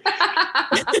 Okay.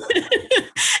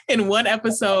 In one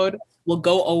episode, we'll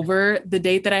go over the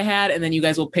date that I had, and then you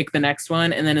guys will pick the next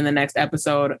one. And then in the next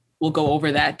episode, we'll go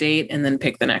over that date and then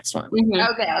pick the next one.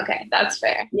 Mhm. Okay, that's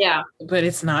fair. Yeah. But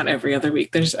it's not every other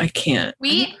week. I can't. I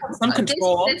need some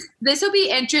control. This will be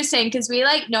interesting because we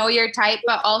like know your type,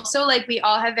 but also like we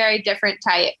all have very different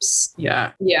types.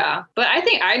 Yeah. Yeah. But I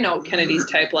think I know Kennedy's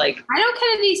type. Like, I know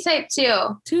Kennedy's type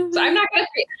too. so I'm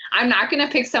not gonna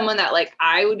pick someone that like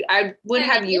I would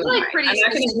have you. You're, like, in pretty mind. I'm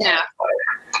not gonna specific.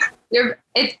 snap.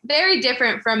 It's very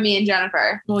different from me and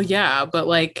Jennifer. Well, yeah, but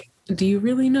like, do you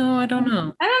really know? I don't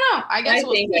know. I don't know. I guess I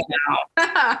think I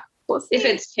know. we'll see. If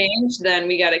it's changed, then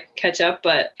we got to catch up.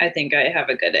 But I think I have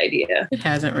a good idea. It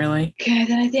hasn't really. Okay,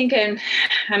 then I think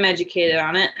I'm educated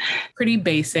on it. Pretty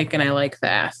basic, and I like the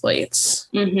athletes.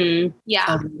 Mm-hmm.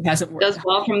 Yeah. It hasn't worked. Does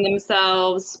well from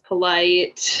themselves,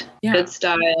 polite, Yeah. good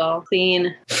style,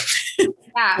 clean.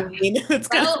 Yeah. I mean, it's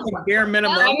kind of like bare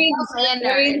minimum. well, I mean, standard.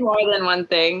 there is more than one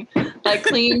thing. Like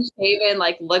clean shaven,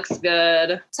 like looks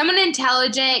good. Someone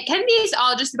intelligent. Kennedy's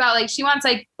all just about like she wants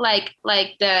like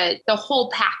the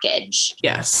whole package.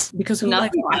 Yes, because who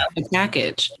likes Nothing half a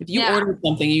package? If you Yeah. ordered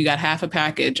something, you got half a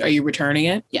package. Are you returning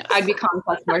it? Yes. I'd become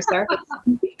customer service.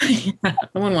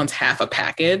 No one wants half a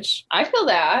package. I feel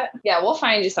that. Yeah, we'll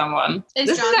find you someone. Is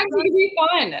This is John- actually gonna be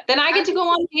fun. Then I get to go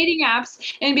on dating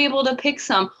apps and be able to pick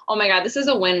some. Oh my God, this is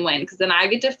a win-win because then I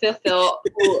get to fulfill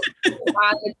on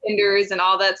the Tinders and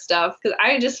all that stuff because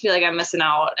I just feel like I'm missing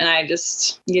out and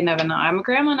you never know. I'm a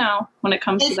grandma now when it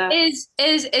comes to that.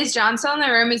 Is John still in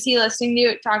the room? Is he listening to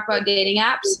you talk about dating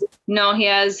apps? No, he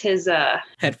has his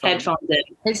Headphones. headphones in.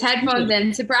 His headphones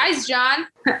in. Surprise, John.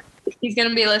 He's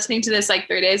gonna be listening to this like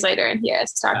 3 days later and hear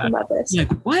us talking about this.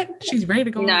 Like, what? She's ready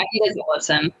to go. No, he doesn't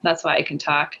listen. That's why I can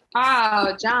talk.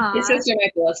 Oh, John. His sister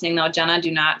might be listening though. Jenna,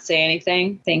 do not say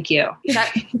anything. Thank you.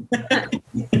 That-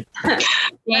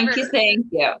 Thank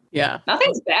you. Yeah.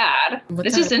 Nothing's bad. What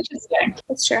It's kind just interesting.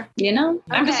 That's true. You know,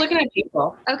 I'm just Okay. looking at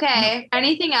people. Okay.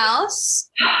 Anything else?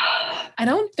 I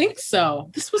don't think so.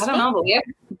 This was I don't fun. know, but we have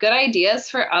good ideas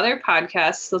for other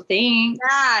podcasts. So thanks.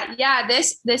 Yeah.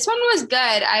 This one was good.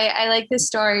 I like the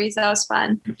stories. That was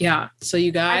fun. Yeah. So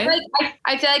you guys,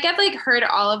 I feel like I've like heard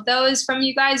all of those from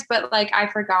you guys, but like I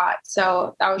forgot.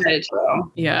 So that was Very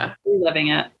true. yeah, Reliving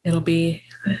it.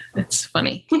 it's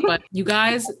funny. But you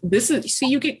guys,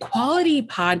 you get quality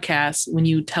podcasts when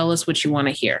you tell us what you want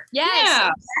to hear. Yes, Yeah.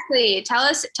 exactly. Tell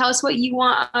us what you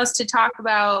want us to talk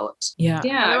about. Yeah.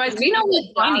 Yeah. Otherwise, We know like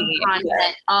what's funny.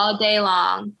 content all day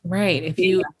long. Right. If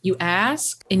you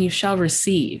ask and you shall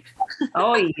receive.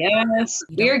 Oh, yes.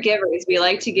 We're givers. We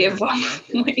like to give what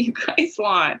you guys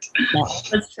want.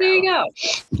 There you go.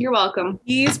 You're welcome.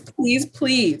 Please.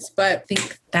 But I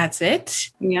think that's it.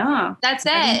 Yeah. That's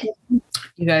it.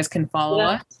 You guys can follow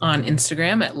us on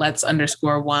Instagram at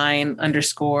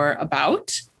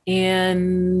let's_wine_about.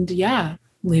 And yeah,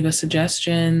 leave us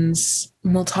suggestions.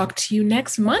 And we'll talk to you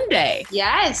next Monday.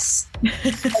 Yes.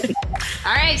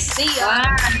 All right. See ya.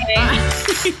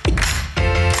 Bye.